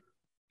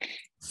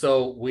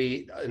 So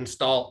we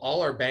install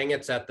all our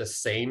bangets at the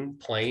same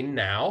plane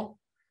now.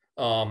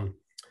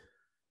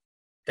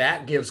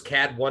 That gives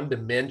CAD one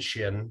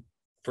dimension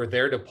for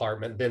their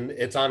department. Then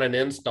it's on an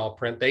install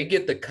print. They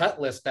get the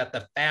cut list that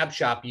the fab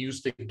shop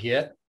used to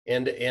get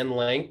end to end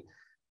length.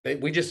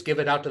 We just give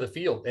it out to the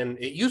field. And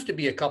it used to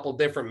be a couple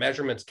different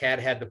measurements CAD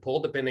had to pull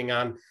depending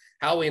on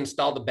how we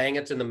install the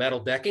bangets in the metal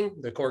decking,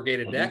 the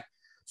corrugated deck.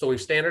 So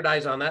we've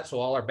standardized on that. So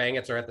all our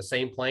bangets are at the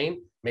same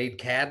plane, made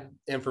CAD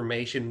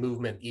information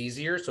movement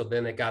easier. So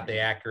then it got the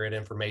accurate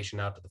information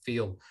out to the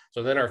field.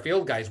 So then our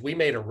field guys, we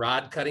made a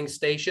rod cutting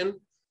station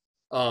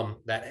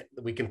that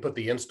we can put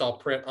the install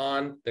print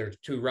on. There's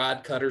 2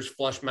 rod cutters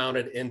flush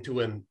mounted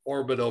into an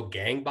orbital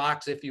gang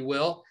box, if you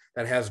will,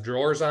 that has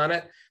drawers on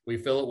it. We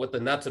fill it with the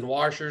nuts and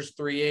washers,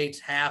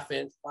 3/8, ½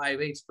 inch,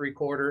 5/8,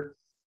 3/4.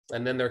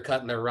 And then they're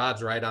cutting their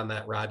rods right on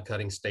that rod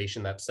cutting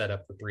station that's set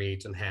up for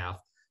 3/8 and ½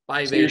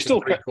 5/8 so you're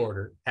still and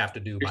 3/4 have to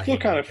do. You're still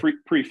kind of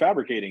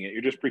prefabricating it.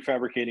 You're just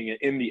prefabricating it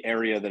in the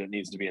area that it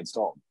needs to be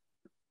installed.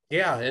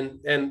 Yeah,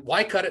 and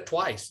why cut it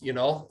twice? You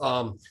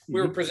know,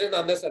 we were presenting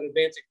on this at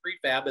Advancing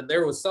Prefab, and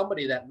there was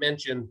somebody that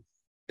mentioned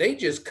they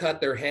just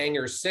cut their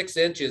hangers 6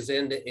 inches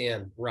end to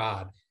end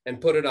rod and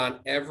put it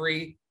on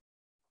every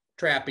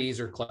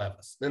trapeze or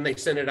clevis. Then they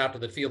send it out to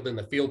the field, and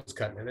the field's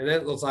cutting it. And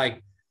it was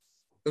like,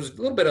 it was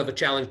a little bit of a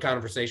challenge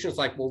conversation. It's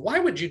like, well, why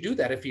would you do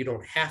that if you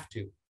don't have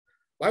to?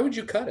 Why would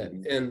you cut it?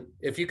 And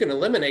if you can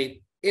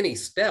eliminate any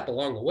step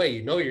along the way,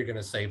 you know you're going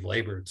to save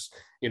labor. It's,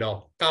 you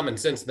know, common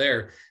sense there.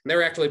 And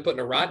they're actually putting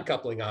a rod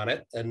coupling on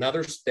it,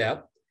 another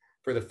step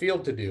for the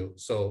field to do.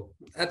 So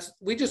that's,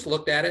 we just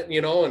looked at it,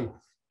 you know, and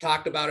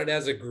talked about it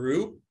as a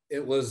group.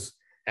 It was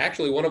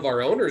actually one of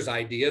our owners'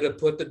 idea to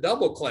put the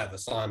double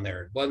clevis on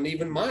there. It wasn't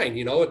even mine,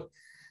 you know.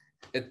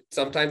 It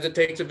sometimes it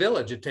takes a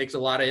village. It takes a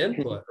lot of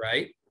input,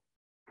 right?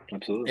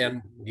 Absolutely.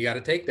 And you got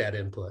to take that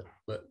input.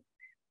 But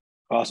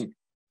awesome.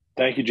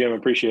 Thank you, Jim.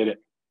 Appreciate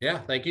it. Yeah,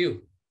 thank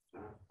you.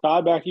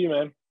 Todd, back to you,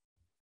 man.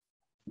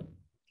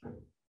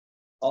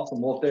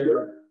 Awesome. Well, if there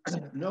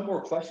are no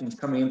more questions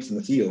coming in from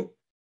the field,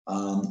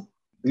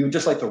 we would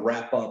just like to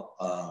wrap up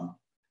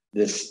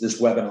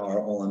this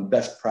webinar on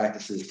best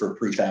practices for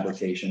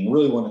prefabrication.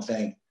 Really want to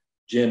thank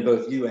Jim,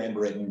 both you and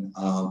Britton,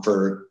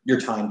 for your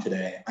time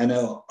today. I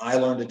know I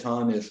learned a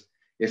ton.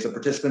 If the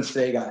participants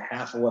today got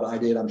half of what I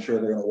did, I'm sure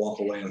they're going to walk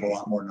away with a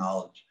lot more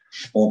knowledge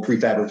on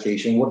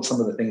prefabrication. What are some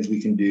of the things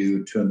we can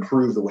do to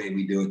improve the way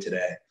we do it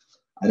today?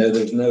 I know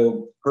there's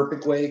no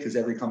perfect way because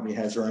every company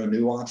has their own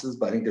nuances,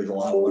 but I think there's a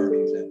lot of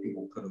learnings that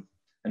people could have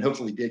and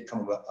hopefully did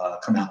come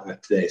out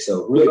with today.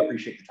 So really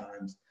appreciate your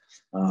times.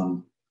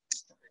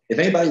 If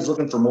anybody's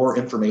looking for more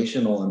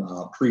information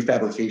on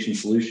prefabrication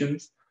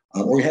solutions,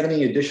 or you have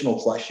any additional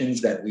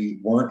questions that we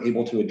weren't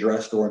able to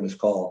address during this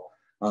call,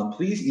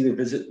 please either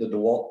visit the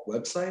DEWALT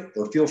website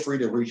or feel free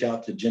to reach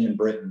out to Jim and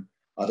Britton.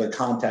 Their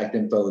contact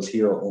info is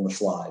here on the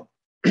slide.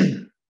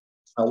 We'll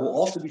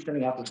also be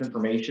sending out this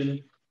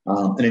information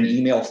in an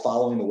email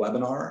following the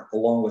webinar,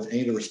 along with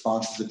any of the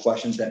responses to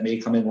questions that may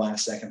come in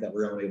last second that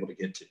we're unable to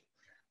get to.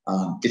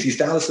 If you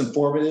found this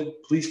informative,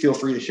 please feel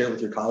free to share it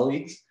with your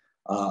colleagues.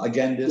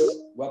 Again, this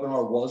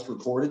webinar was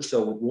recorded,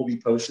 so it will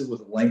be posted with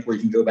a link where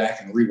you can go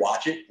back and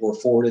rewatch it or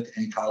forward it to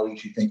any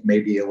colleagues you think may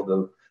be able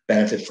to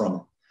benefit from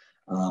it.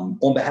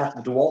 On behalf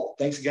of DEWALT,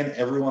 thanks again,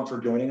 everyone, for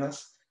joining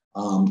us.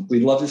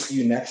 We'd love to see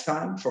you next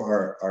time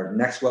for our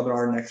next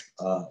webinar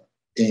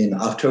in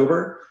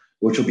October,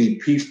 which will be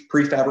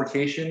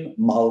prefabrication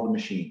model to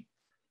machine.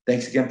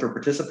 Thanks again for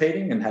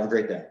participating and have a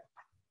great day.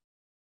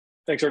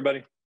 Thanks,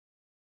 everybody.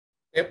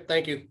 Yep,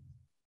 thank you.